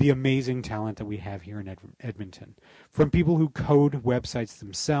highlight the amazing talent that we have here in Edmonton, from people who code websites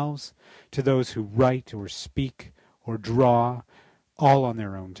themselves to those who write or speak or draw, all on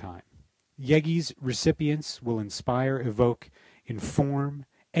their own time. Yeggies recipients will inspire, evoke, inform,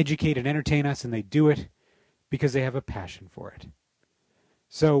 educate, and entertain us, and they do it because they have a passion for it.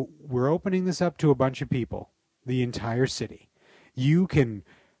 So we're opening this up to a bunch of people, the entire city. You can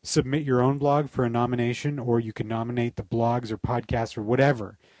submit your own blog for a nomination, or you can nominate the blogs or podcasts or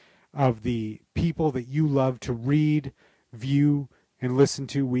whatever of the people that you love to read, view, and listen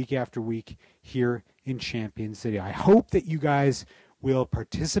to week after week here in Champion City. I hope that you guys will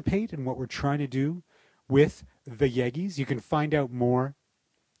participate in what we're trying to do with the Yeggies. You can find out more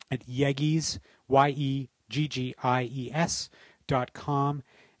at Yeggies, YEGGIES.com.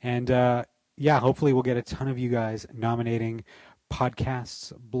 And hopefully we'll get a ton of you guys nominating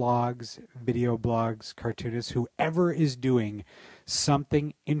podcasts, blogs, video blogs, cartoonists, whoever is doing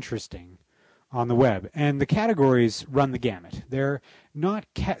something interesting on the web. And the categories run the gamut. They're not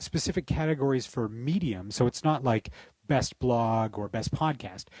specific categories for medium, so it's not like best blog or best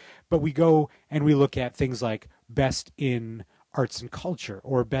podcast, but we go and we look at things like best in arts and culture,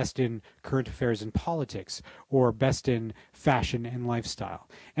 or best in current affairs and politics, or best in fashion and lifestyle.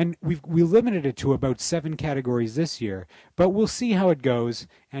 And we limited it to about 7 categories this year, but we'll see how it goes,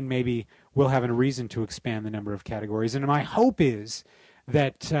 and maybe we'll have a reason to expand the number of categories. And my hope is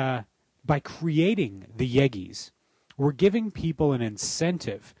that by creating the Yeggies, we're giving people an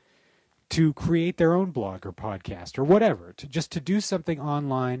incentive to create their own blog or podcast or whatever, to do something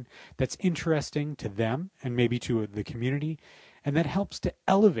online that's interesting to them and maybe to the community, and that helps to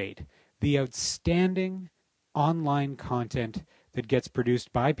elevate the outstanding online content that gets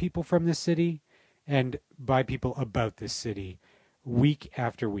produced by people from this city and by people about this city week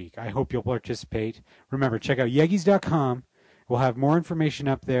after week. I hope you'll participate. Remember, check out Yeggies.com. We'll have more information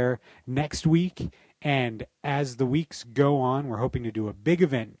up there next week, and as the weeks go on, we're hoping to do a big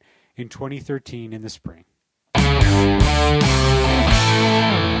event in 2013 in the spring.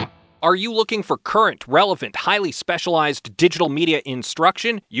 Are you looking for current, relevant, highly specialized digital media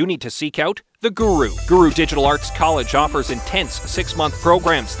instruction? You need to seek out The Guru. Guru Digital Arts College offers intense 6-month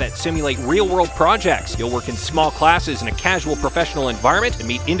programs that simulate real-world projects. You'll work in small classes in a casual professional environment and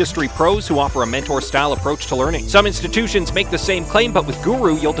meet industry pros who offer a mentor-style approach to learning. Some institutions make the same claim, but with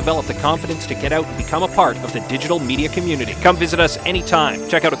Guru, you'll develop the confidence to get out and become a part of the digital media community. Come visit us anytime.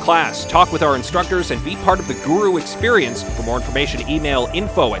 Check out a class, talk with our instructors, and be part of the Guru experience. For more information, email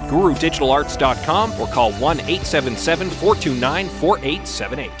info@gurudigitalarts.com or call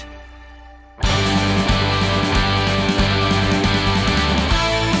 1-877-429-4878.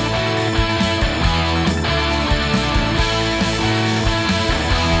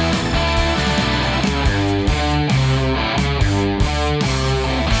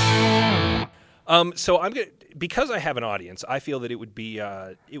 So I'm gonna, because I have an audience, I feel that it would be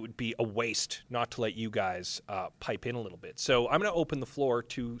a waste not to let you guys pipe in a little bit. So I'm going to open the floor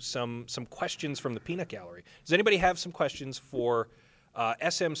to some questions from the Peanut Gallery. Does anybody have some questions for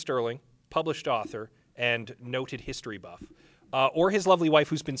SM Stirling, published author and noted history buff, or his lovely wife,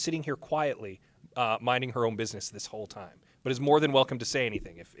 who's been sitting here quietly, minding her own business this whole time, but is more than welcome to say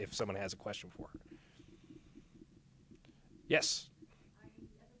anything if someone has a question for her? Yes.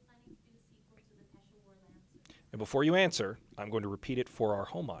 And before you answer, I'm going to repeat it for our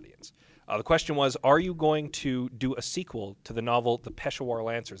home audience. The question was, are you going to do a sequel to the novel The Peshawar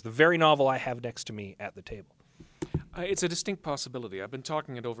Lancers, the very novel I have next to me at the table? It's a distinct possibility. I've been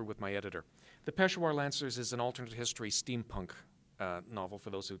talking it over with my editor. The Peshawar Lancers is an alternate history steampunk novel, for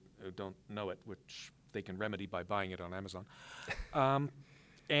those who don't know it, which they can remedy by buying it on Amazon.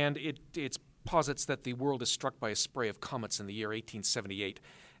 And it posits that the world is struck by a spray of comets in the year 1878,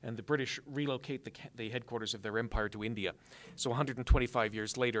 and the British relocate the headquarters of their empire to India. So 125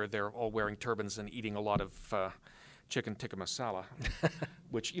 years later, they're all wearing turbans and eating a lot of chicken tikka masala,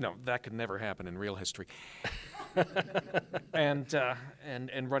 which, that could never happen in real history. and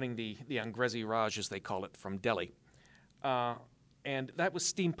running the Angrezi Raj, as they call it, from Delhi. And that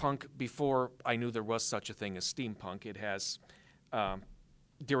was steampunk before I knew there was such a thing as steampunk. It has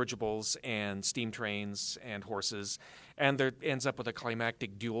dirigibles and steam trains and horses, and there ends up with a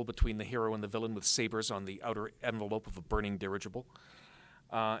climactic duel between the hero and the villain with sabers on the outer envelope of a burning dirigible.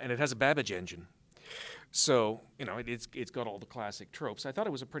 And it has a Babbage engine. So, it's got all the classic tropes. I thought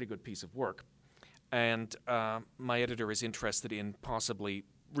it was a pretty good piece of work. And my editor is interested in possibly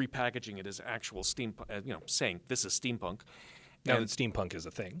repackaging it as actual steampunk, saying this is steampunk. Now that steampunk is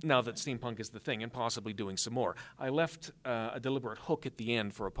a thing. Now that steampunk is the thing, and possibly doing some more. I left a deliberate hook at the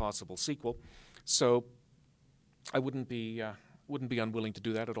end for a possible sequel, so I wouldn't be unwilling to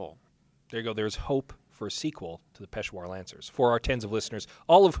do that at all. There you go. There's hope for a sequel to the Peshawar Lancers for our tens of listeners,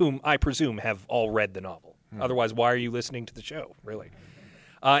 all of whom I presume have all read the novel. Otherwise, why are you listening to the show, really?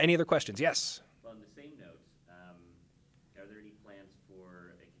 Any other questions? Yes? Well, on the same note, are there any plans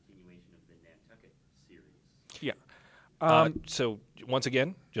for a continuation of the Nantucket series? Yeah. So, once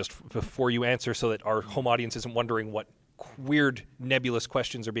again, just before you answer so that our home audience isn't wondering what weird, nebulous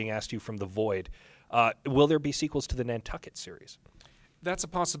questions are being asked you from the void, will there be sequels to the Nantucket series? That's a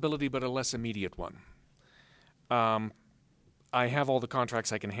possibility, but a less immediate one. I have all the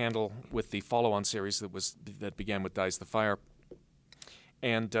contracts I can handle with the follow-on series that began with Dies the Fire,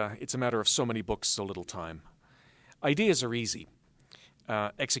 and it's a matter of so many books, so little time. Ideas are easy.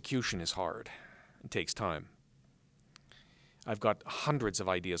 Execution is hard. It takes time. I've got hundreds of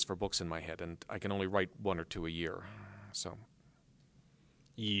ideas for books in my head, and I can only write 1 or 2 a year. So,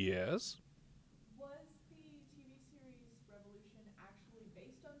 yes. Was the TV series Revolution actually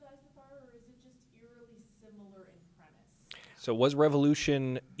based on Dies the Fire, or is it just eerily similar in premise? So was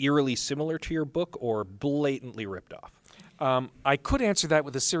Revolution eerily similar to your book, or blatantly ripped off? I could answer that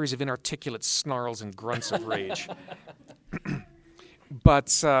with a series of inarticulate snarls and grunts of rage.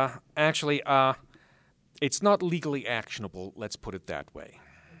 But actually, it's not legally actionable, let's put it that way.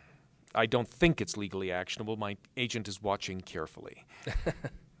 I don't think it's legally actionable. My agent is watching carefully.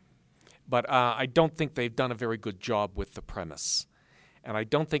 But I don't think they've done a very good job with the premise. And I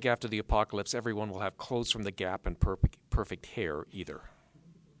don't think after the apocalypse everyone will have clothes from the Gap and perfect hair either.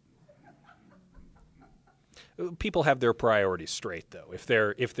 People have their priorities straight, though, if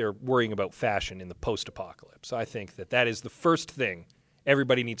they're worrying about fashion in the post-apocalypse. I think that is the first thing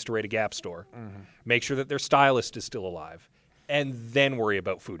everybody needs to raid a Gap store, make sure that their stylist is still alive, and then worry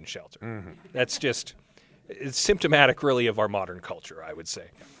about food and shelter. That's just it's symptomatic, really, of our modern culture, I would say.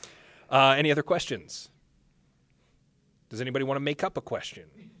 Any other questions? Does anybody want to make up a question?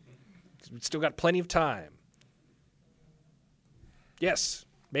 We've still got plenty of time. Yes,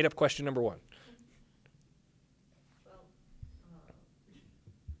 made up question number 1. Well, you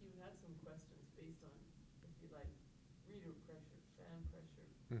had some questions based on, if you like, reader pressure, fan pressure.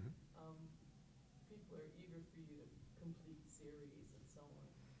 eager for you to complete series and so on.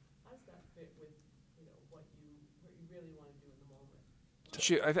 How does that fit with, what you really want to do in the moment?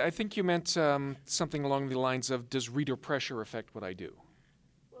 I think you meant something along the lines of, does reader pressure affect what I do?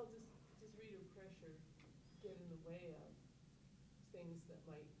 Well, does reader pressure get in the way of things that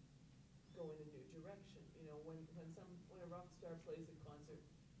might go in a new direction? When a rock star plays a concert,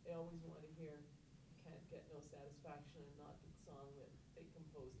 they always want to hear "Can't Get No Satisfaction" and not the song that they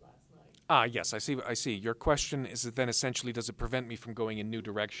composed last night. Ah, yes, I see. Your question is then essentially, does it prevent me from going in new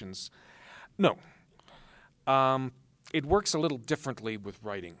directions? No. It works a little differently with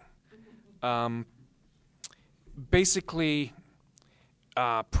writing. Basically,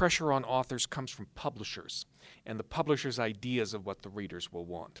 pressure on authors comes from publishers, and the publishers' ideas of what the readers will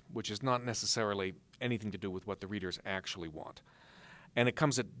want, which is not necessarily anything to do with what the readers actually want. And it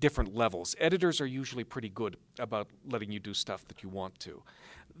comes at different levels. Editors are usually pretty good about letting you do stuff that you want to.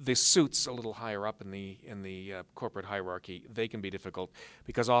 The suits a little higher up in the corporate hierarchy, they can be difficult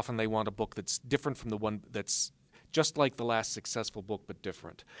because often they want a book that's different from the one that's just like the last successful book but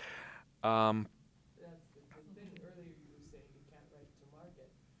different. That's the thing. Earlier you were saying you can't write to market,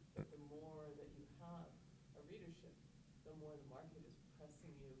 but the more that you have a readership, the more the market is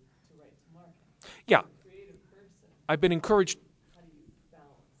pressing you to write to market. Yeah. As a creative person, I've been encouraged how do you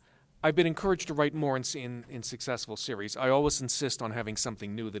balance that? I've been encouraged to write more in successful series. I always insist on having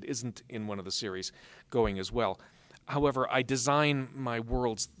something new that isn't in one of the series going as well. However, I design my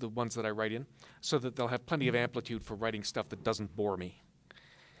worlds, the ones that I write in, so that they'll have plenty of amplitude for writing stuff that doesn't bore me.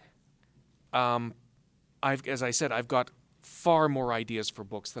 As I said, I've got far more ideas for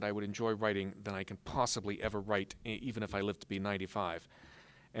books that I would enjoy writing than I can possibly ever write, even if I live to be 95.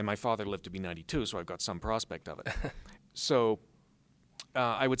 And my father lived to be 92, so I've got some prospect of it. So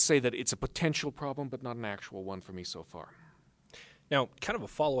I would say that it's a potential problem, but not an actual one for me so far. Now, kind of a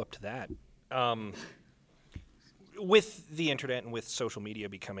follow-up to that. With the internet and with social media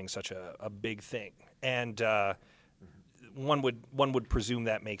becoming such a big thing, and one would presume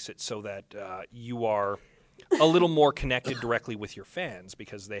that makes it so that you are a little more connected directly with your fans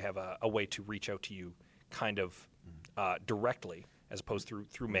because they have a way to reach out to you kind of directly as opposed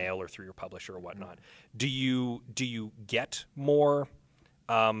through mail or through your publisher or whatnot. Do you get more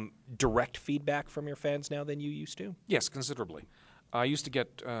direct feedback from your fans now than you used to? Yes, considerably. I used to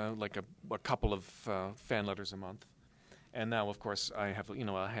get like a couple of fan letters a month, and now, of course, I have a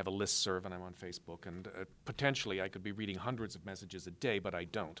listserv and I'm on Facebook, and potentially I could be reading hundreds of messages a day, but I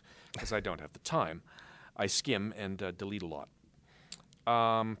don't because I don't have the time. I skim and delete a lot.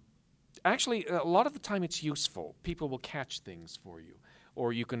 Actually, a lot of the time it's useful. People will catch things for you,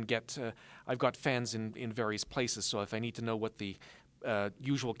 or you can get. I've got fans in various places, so if I need to know what the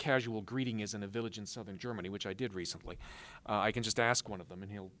usual casual greeting is in a village in southern Germany, which I did recently, I can just ask one of them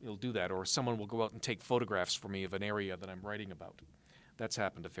and he'll do that, or someone will go out and take photographs for me of an area that I'm writing about. That's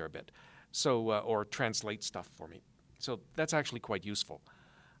happened a fair bit. So or translate stuff for me. So that's actually quite useful.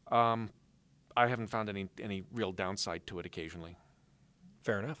 I haven't found any real downside to it occasionally.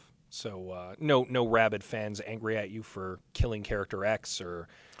 Fair enough. So no rabid fans angry at you for killing character X or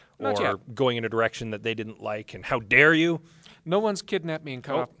going in a direction that they didn't like, and how dare you? No one's kidnapped me and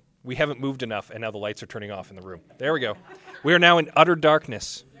cut off. We haven't moved enough, and now the lights are turning off in the room. There we go. We are now in utter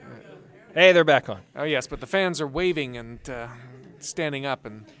darkness. Hey, they're back on. Oh, yes, but the fans are waving and standing up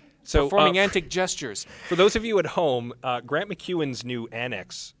and performing antic gestures. For those of you at home, Grant McEwen's new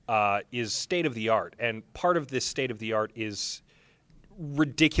annex is state-of-the-art, and part of this state-of-the-art is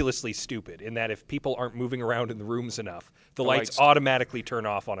ridiculously stupid in that if people aren't moving around in the rooms enough, the lights automatically turn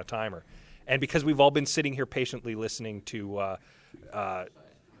off on a timer. And because we've all been sitting here patiently listening to,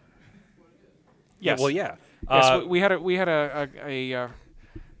 yes, well, yeah, yes, we had a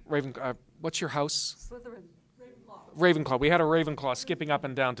Raven. What's your house? Slytherin. Ravenclaw. We had a Ravenclaw skipping up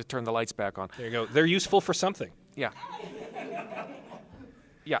and down to turn the lights back on. There you go. They're useful for something. Yeah.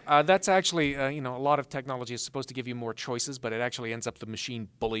 Yeah, that's actually, a lot of technology is supposed to give you more choices, but it actually ends up the machine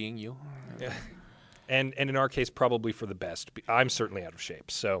bullying you. Yeah. And in our case, probably for the best. I'm certainly out of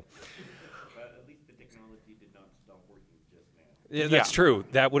shape, so. At least the technology did not stop working just now. Yeah, that's true.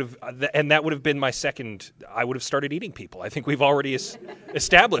 That would have been my second. I would have started eating people. I think we've already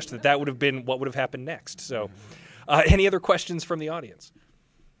established that would have been what would have happened next. So, any other questions from the audience?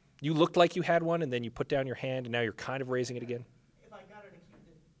 You looked like you had one, and then you put down your hand, and now you're kind of raising it again. If I got her to keep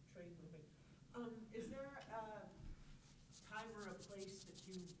the trade moving, is there a time or a place that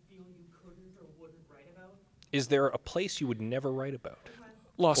you feel you couldn't or wouldn't write about? Is there a place you would never write about?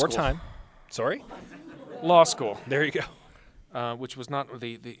 Law school. Or time. Sorry? Law school. There you go. Which was not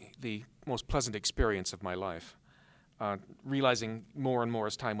the most pleasant experience of my life. realizing more and more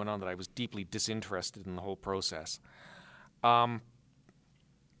as time went on that I was deeply disinterested in the whole process.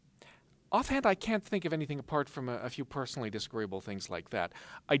 Offhand, I can't think of anything apart from a few personally disagreeable things like that.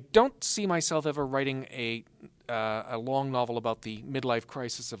 I don't see myself ever writing a long novel about the midlife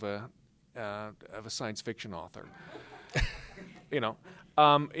crisis of a science fiction author.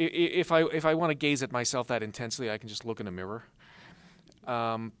 If I want to gaze at myself that intensely, I can just look in a mirror.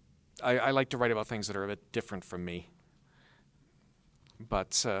 I like to write about things that are a bit different from me.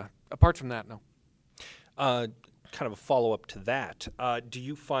 But apart from that, no. Kind of a follow-up to that, do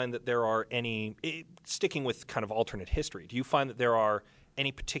you find that there are any, sticking with kind of alternate history, do you find that there are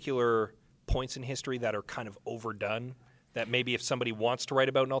any particular points in history that are kind of overdone, that maybe if somebody wants to write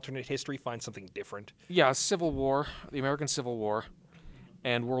about an alternate history, find something different? Yeah, Civil War, the American Civil War,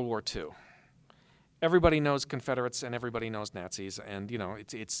 and World War II. Everybody knows Confederates and everybody knows Nazis, and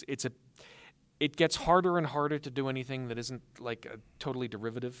it gets harder and harder to do anything that isn't like a totally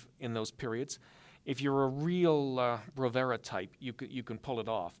derivative in those periods. If you're a real Rivera type, you can pull it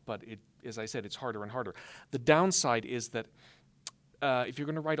off, but as I said, it's harder and harder. The downside is that if you're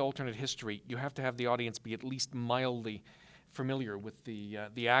going to write alternate history, you have to have the audience be at least mildly familiar with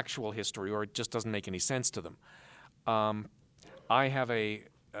the actual history, or it just doesn't make any sense to them. I have I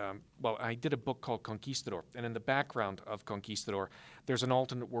did a book called Conquistador, and in the background of Conquistador, there's an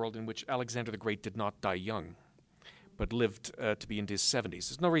alternate world in which Alexander the Great did not die young, but lived to be into his 70s.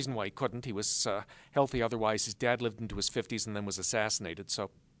 There's no reason why he couldn't. He was healthy otherwise. His dad lived into his 50s and then was assassinated,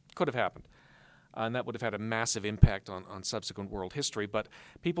 so could have happened. And that would have had a massive impact on subsequent world history, but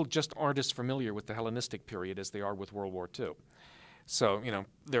people just aren't as familiar with the Hellenistic period as they are with World War II. So,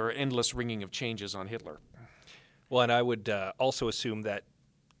 there are endless ringing of changes on Hitler. Well, and I would also assume that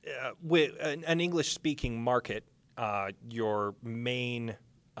with an English-speaking market, your main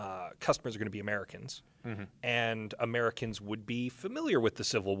customers are going to be Americans. Mm-hmm. And Americans would be familiar with the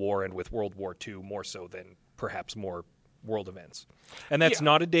Civil War and with World War II more so than perhaps more world events. And that's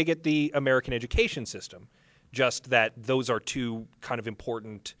not a dig at the American education system, just that those are two kind of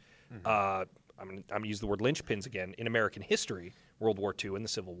important, I'm going to use the word linchpins again, in American history, World War II and the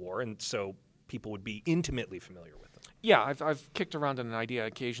Civil War, and so people would be intimately familiar with them. Yeah, I've kicked around an idea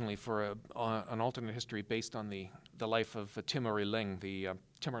occasionally for an alternate history based on the life of Tamerlane,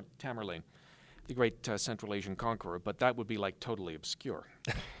 Tamerlane, the great Central Asian conqueror, but that would be like totally obscure.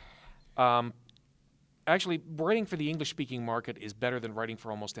 Actually, writing for the English-speaking market is better than writing for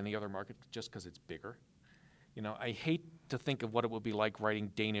almost any other market just because it's bigger. I hate to think of what it would be like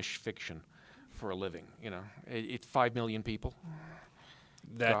writing Danish fiction for a living. It's 5 million people.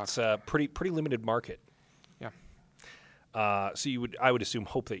 That's a pretty limited market. Yeah. So I would assume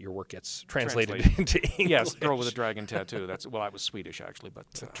hope that your work gets translated into English. Yes, Girl with a Dragon Tattoo. I was Swedish actually, but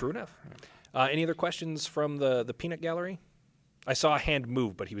true enough. Yeah. Any other questions from the peanut gallery? I saw a hand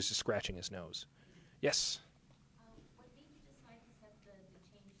move, but he was just scratching his nose. Yes. What made you decide to set the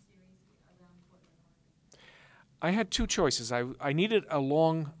change series around Portland, Oregon? I had two choices. I needed a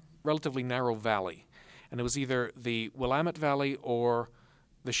long, relatively narrow valley, and it was either the Willamette Valley or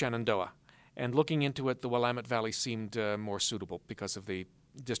the Shenandoah. And looking into it, the Willamette Valley seemed more suitable because of the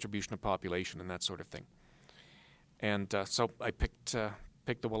distribution of population and that sort of thing. And so I picked the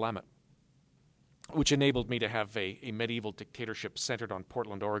Willamette, which enabled me to have a medieval dictatorship centered on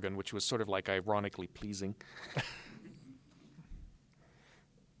Portland, Oregon, which was sort of like ironically pleasing.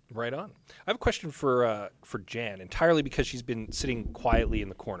 Right on. I have a question for Jan, entirely because she's been sitting quietly in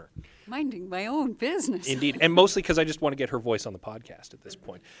the corner. Minding my own business. Indeed, and mostly because I just want to get her voice on the podcast at this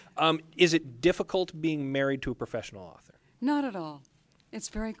point. Is it difficult being married to a professional author? Not at all. It's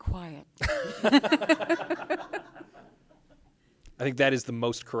very quiet. I think that is the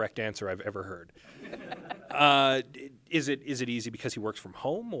most correct answer I've ever heard. Is it easy because he works from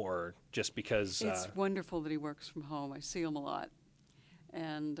home, or just because... It's wonderful that he works from home. I see him a lot.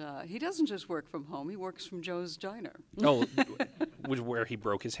 And he doesn't just work from home. He works from Joe's Diner. Oh, where he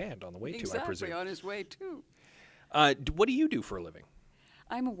broke his hand on the way to, I presume. Exactly, on his way to. What do you do for a living?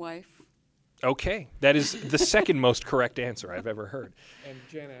 I'm a wife. Okay. That is the second most correct answer I've ever heard. And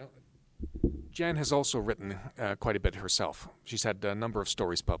Jan has also written quite a bit herself. She's had a number of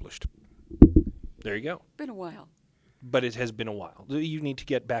stories published. There you go. Been a while. But it has been a while. You need to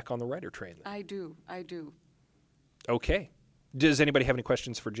get back on the writer train then. I do. Okay. Does anybody have any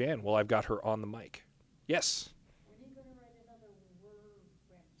questions for Jan? Well, I've got her on the mic. Yes. When are you going to write another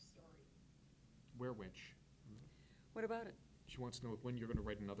Werewinch story? Werewinch. What about it? She wants to know when you're going to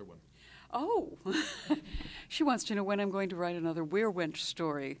write another one. Oh, she wants to know when I'm going to write another Werewinch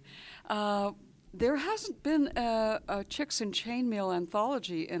story. There hasn't been a Chicks and Chainmail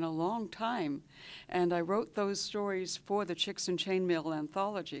anthology in a long time, and I wrote those stories for the Chicks and Chainmail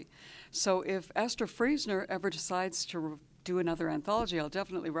anthology. So if Esther Friesner ever decides to do another anthology, I'll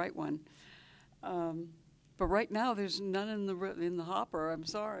definitely write one. But right now, there's none in the hopper. I'm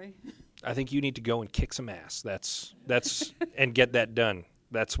sorry. I think you need to go and kick some ass. That's and get that done.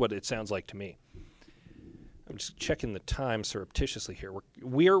 That's what it sounds like to me. I'm just checking the time surreptitiously here.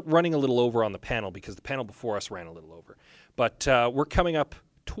 We're running a little over on the panel because the panel before us ran a little over. But we're coming up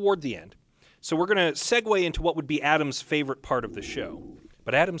toward the end. So we're going to segue into what would be Adam's favorite part of the show.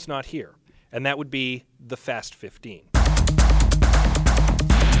 But Adam's not here, and that would be the Fast 15.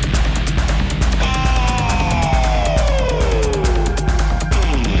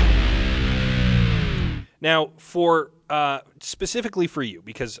 Now, for specifically for you,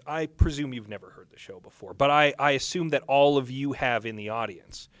 because I presume you've never heard the show before, but I assume that all of you have in the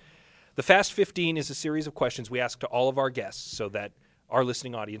audience. The Fast 15 is a series of questions we ask to all of our guests so that our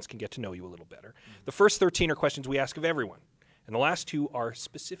listening audience can get to know you a little better. The first 13 are questions we ask of everyone, and the last 2 are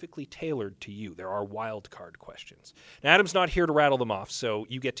specifically tailored to you. There are wild card questions. Now, Adam's not here to rattle them off, so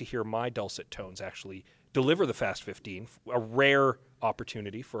you get to hear my dulcet tones actually deliver the Fast 15, a rare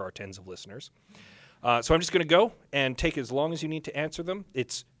opportunity for our tens of listeners. So I'm just going to go and take as long as you need to answer them.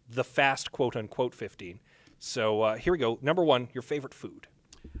 It's the fast, quote-unquote, 15. So here we go. Number 1, your favorite food.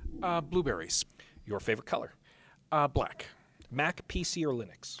 Blueberries. Your favorite color. Black. Mac, PC, or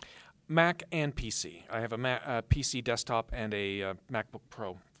Linux. Mac and PC. I have a PC desktop and a MacBook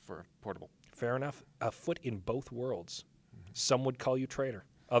Pro for portable. Fair enough. A foot in both worlds. Some would call you traitor.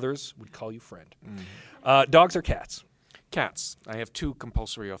 Others would call you friend. Dogs or cats? Cats. I have 2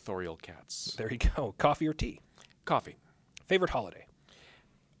 compulsory authorial cats. There you go. Coffee or tea? Coffee. Favorite holiday?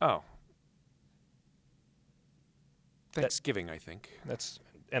 Oh. Thanksgiving, I think. That's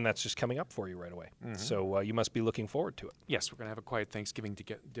just coming up for you right away. So you must be looking forward to it. Yes, we're going to have a quiet Thanksgiving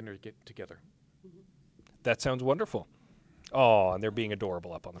dinner together. That sounds wonderful. Oh, and they're being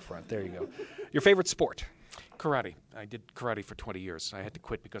adorable up on the front. There you go. Your favorite sport? Karate. I did karate for 20 years. I had to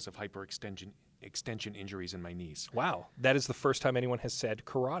quit because of hyperextension injuries in my knees. Wow. That is the first time anyone has said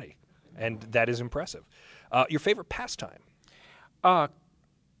karate, and that is impressive. Your favorite pastime?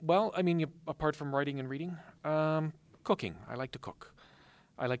 Well, I mean, apart from writing and reading, cooking. I like to cook.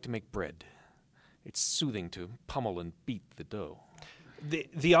 I like to make bread. It's soothing to pummel and beat the dough.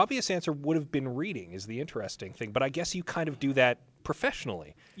 The obvious answer would have been reading is the interesting thing, but I guess you kind of do that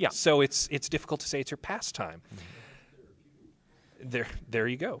professionally. Yeah. So it's difficult to say it's your pastime. There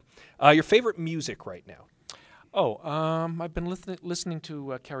you go. Your favorite music right now? Oh, I've been listening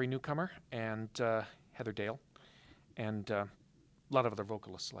to Carrie Newcomer and Heather Dale, and a lot of other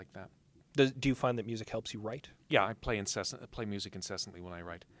vocalists like that. Do you find that music helps you write? Yeah, I play music incessantly when I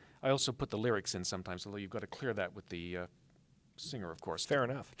write. I also put the lyrics in sometimes, although you've got to clear that with the singer, of course. Fair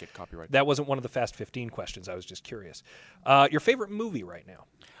enough. Get copyright. That wasn't one of the Fast 15 questions. I was just curious. Your favorite movie right now?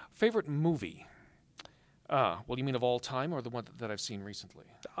 Favorite movie? Well, you mean of all time or the one that I've seen recently?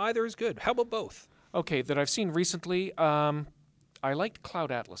 Either is good. How about both? Okay, that I've seen recently, I liked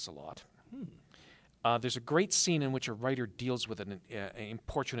Cloud Atlas a lot. There's a great scene in which a writer deals with an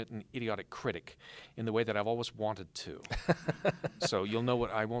importunate and idiotic critic in the way that I've always wanted to. So you'll know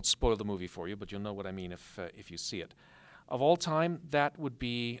I won't spoil the movie for you, but you'll know what I mean if you see it. Of all time, that would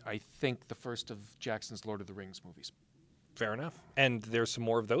be, I think, the first of Jackson's Lord of the Rings movies. Fair enough. And there's some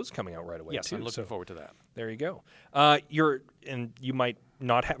more of those coming out right away, yes, too. I'm looking forward to that. There you go. And you might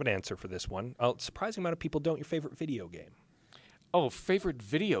not have an answer for this one. A surprising amount of people don't. Your favorite video game? Oh, favorite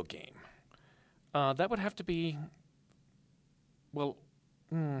video game? That would have to be, well,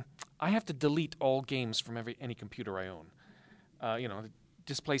 I have to delete all games from any computer I own.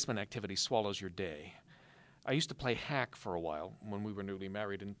 Displacement activity swallows your day. I used to play Hack for a while when we were newly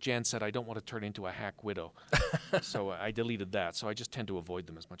married, and Jan said I don't want to turn into a hack widow. So I deleted that, so I just tend to avoid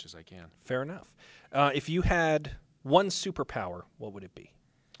them as much as I can. Fair enough. If you had one superpower, what would it be?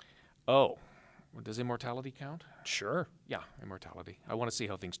 Oh, does immortality count? Sure. Yeah, immortality. I want to see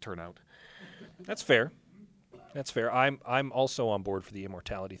how things turn out. That's fair. That's fair. I'm also on board for the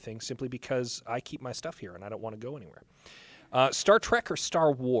immortality thing simply because I keep my stuff here and I don't want to go anywhere. Star Trek or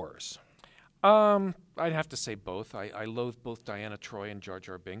Star Wars? I'd have to say both. I loathe both Diana Troy and Jar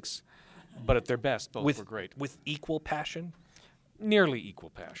Jar Binks, but at their best, both were great. With equal passion? Nearly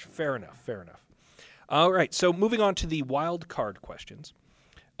equal passion. Fair enough, fair enough. All right, so moving on to the wild card questions.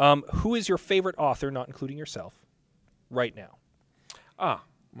 Who is your favorite author, not including yourself, right now?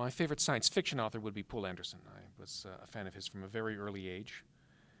 My favorite science fiction author would be Poul Anderson. I was a fan of his from a very early age.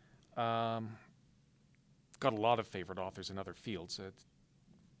 Got a lot of favorite authors in other fields.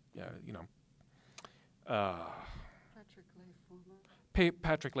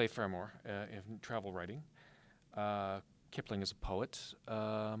 Patrick Leigh Fermor in travel writing. Kipling is a poet.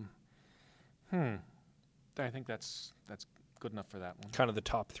 I think that's good enough for that one. Kind of the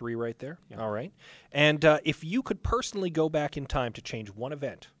top 3 right there. Yeah. All right. And if you could personally go back in time to change one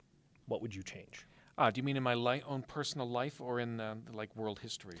event, what would you change? Do you mean in my own personal life or in like world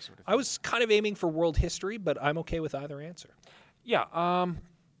history sort of thing? I was kind of aiming for world history, but I'm okay with either answer. Yeah. Well,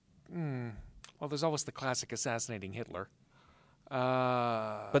 there's always the classic assassinating Hitler.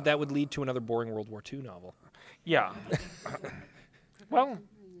 But that would lead to another boring World War II novel. Yeah. Well,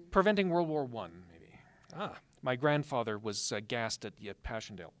 preventing World War I, maybe. Ah. My grandfather was gassed at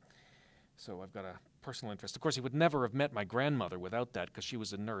Passchendaele, so I've got a personal interest. Of course, he would never have met my grandmother without that because she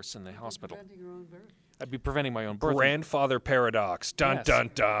was a nurse in the hospital. Preventing your own birth. I'd be preventing my own birth. Grandfather paradox. Dun, Yes.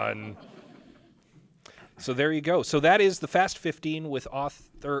 dun, dun. So there you go. So that is the Fast 15 with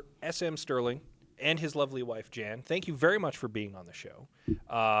author SM Stirling and his lovely wife, Jan. Thank you very much for being on the show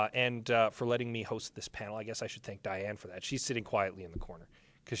and for letting me host this panel. I guess I should thank Diane for that. She's sitting quietly in the corner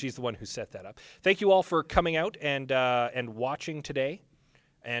because she's the one who set that up. Thank you all for coming out and watching today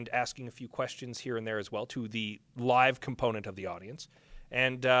and asking a few questions here and there as well to the live component of the audience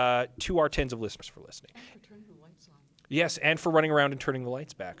and to our tens of listeners for listening. And for turning the lights on. Yes, and for running around and turning the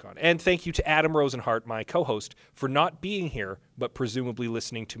lights back on. And thank you to Adam Rosenhart, my co-host, for not being here, but presumably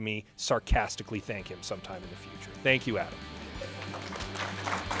listening to me sarcastically thank him sometime in the future. Thank you, Adam.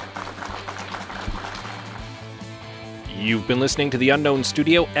 You've been listening to The Unknown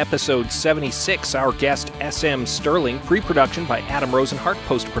Studio, episode 76. Our guest, SM Stirling. Pre-production by Adam Rosenhart.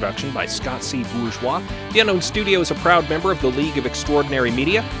 Post-production by Scott C. Bourgeois. The Unknown Studio is a proud member of the League of Extraordinary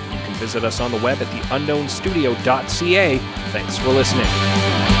Media. You can visit us on the web at theunknownstudio.ca. Thanks for listening.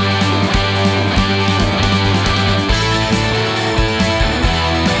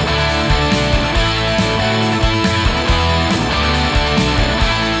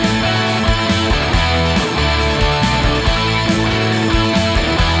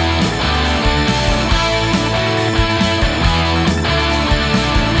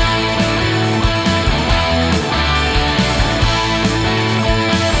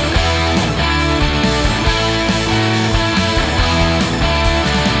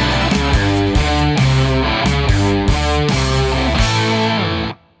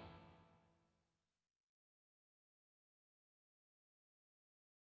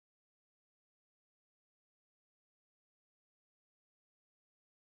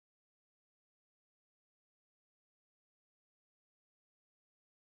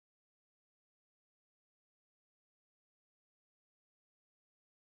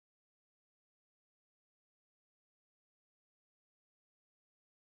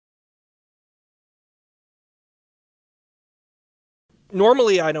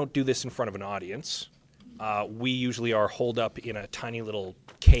 Normally, I don't do this in front of an audience. We usually are holed up in a tiny little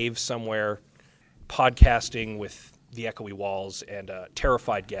cave somewhere, podcasting with the echoey walls and a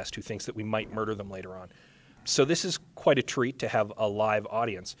terrified guest who thinks that we might murder them later on. So this is quite a treat to have a live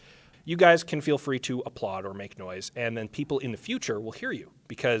audience. You guys can feel free to applaud or make noise, and then people in the future will hear you,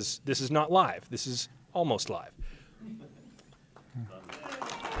 because this is not live. This is almost live.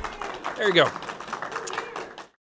 There you go.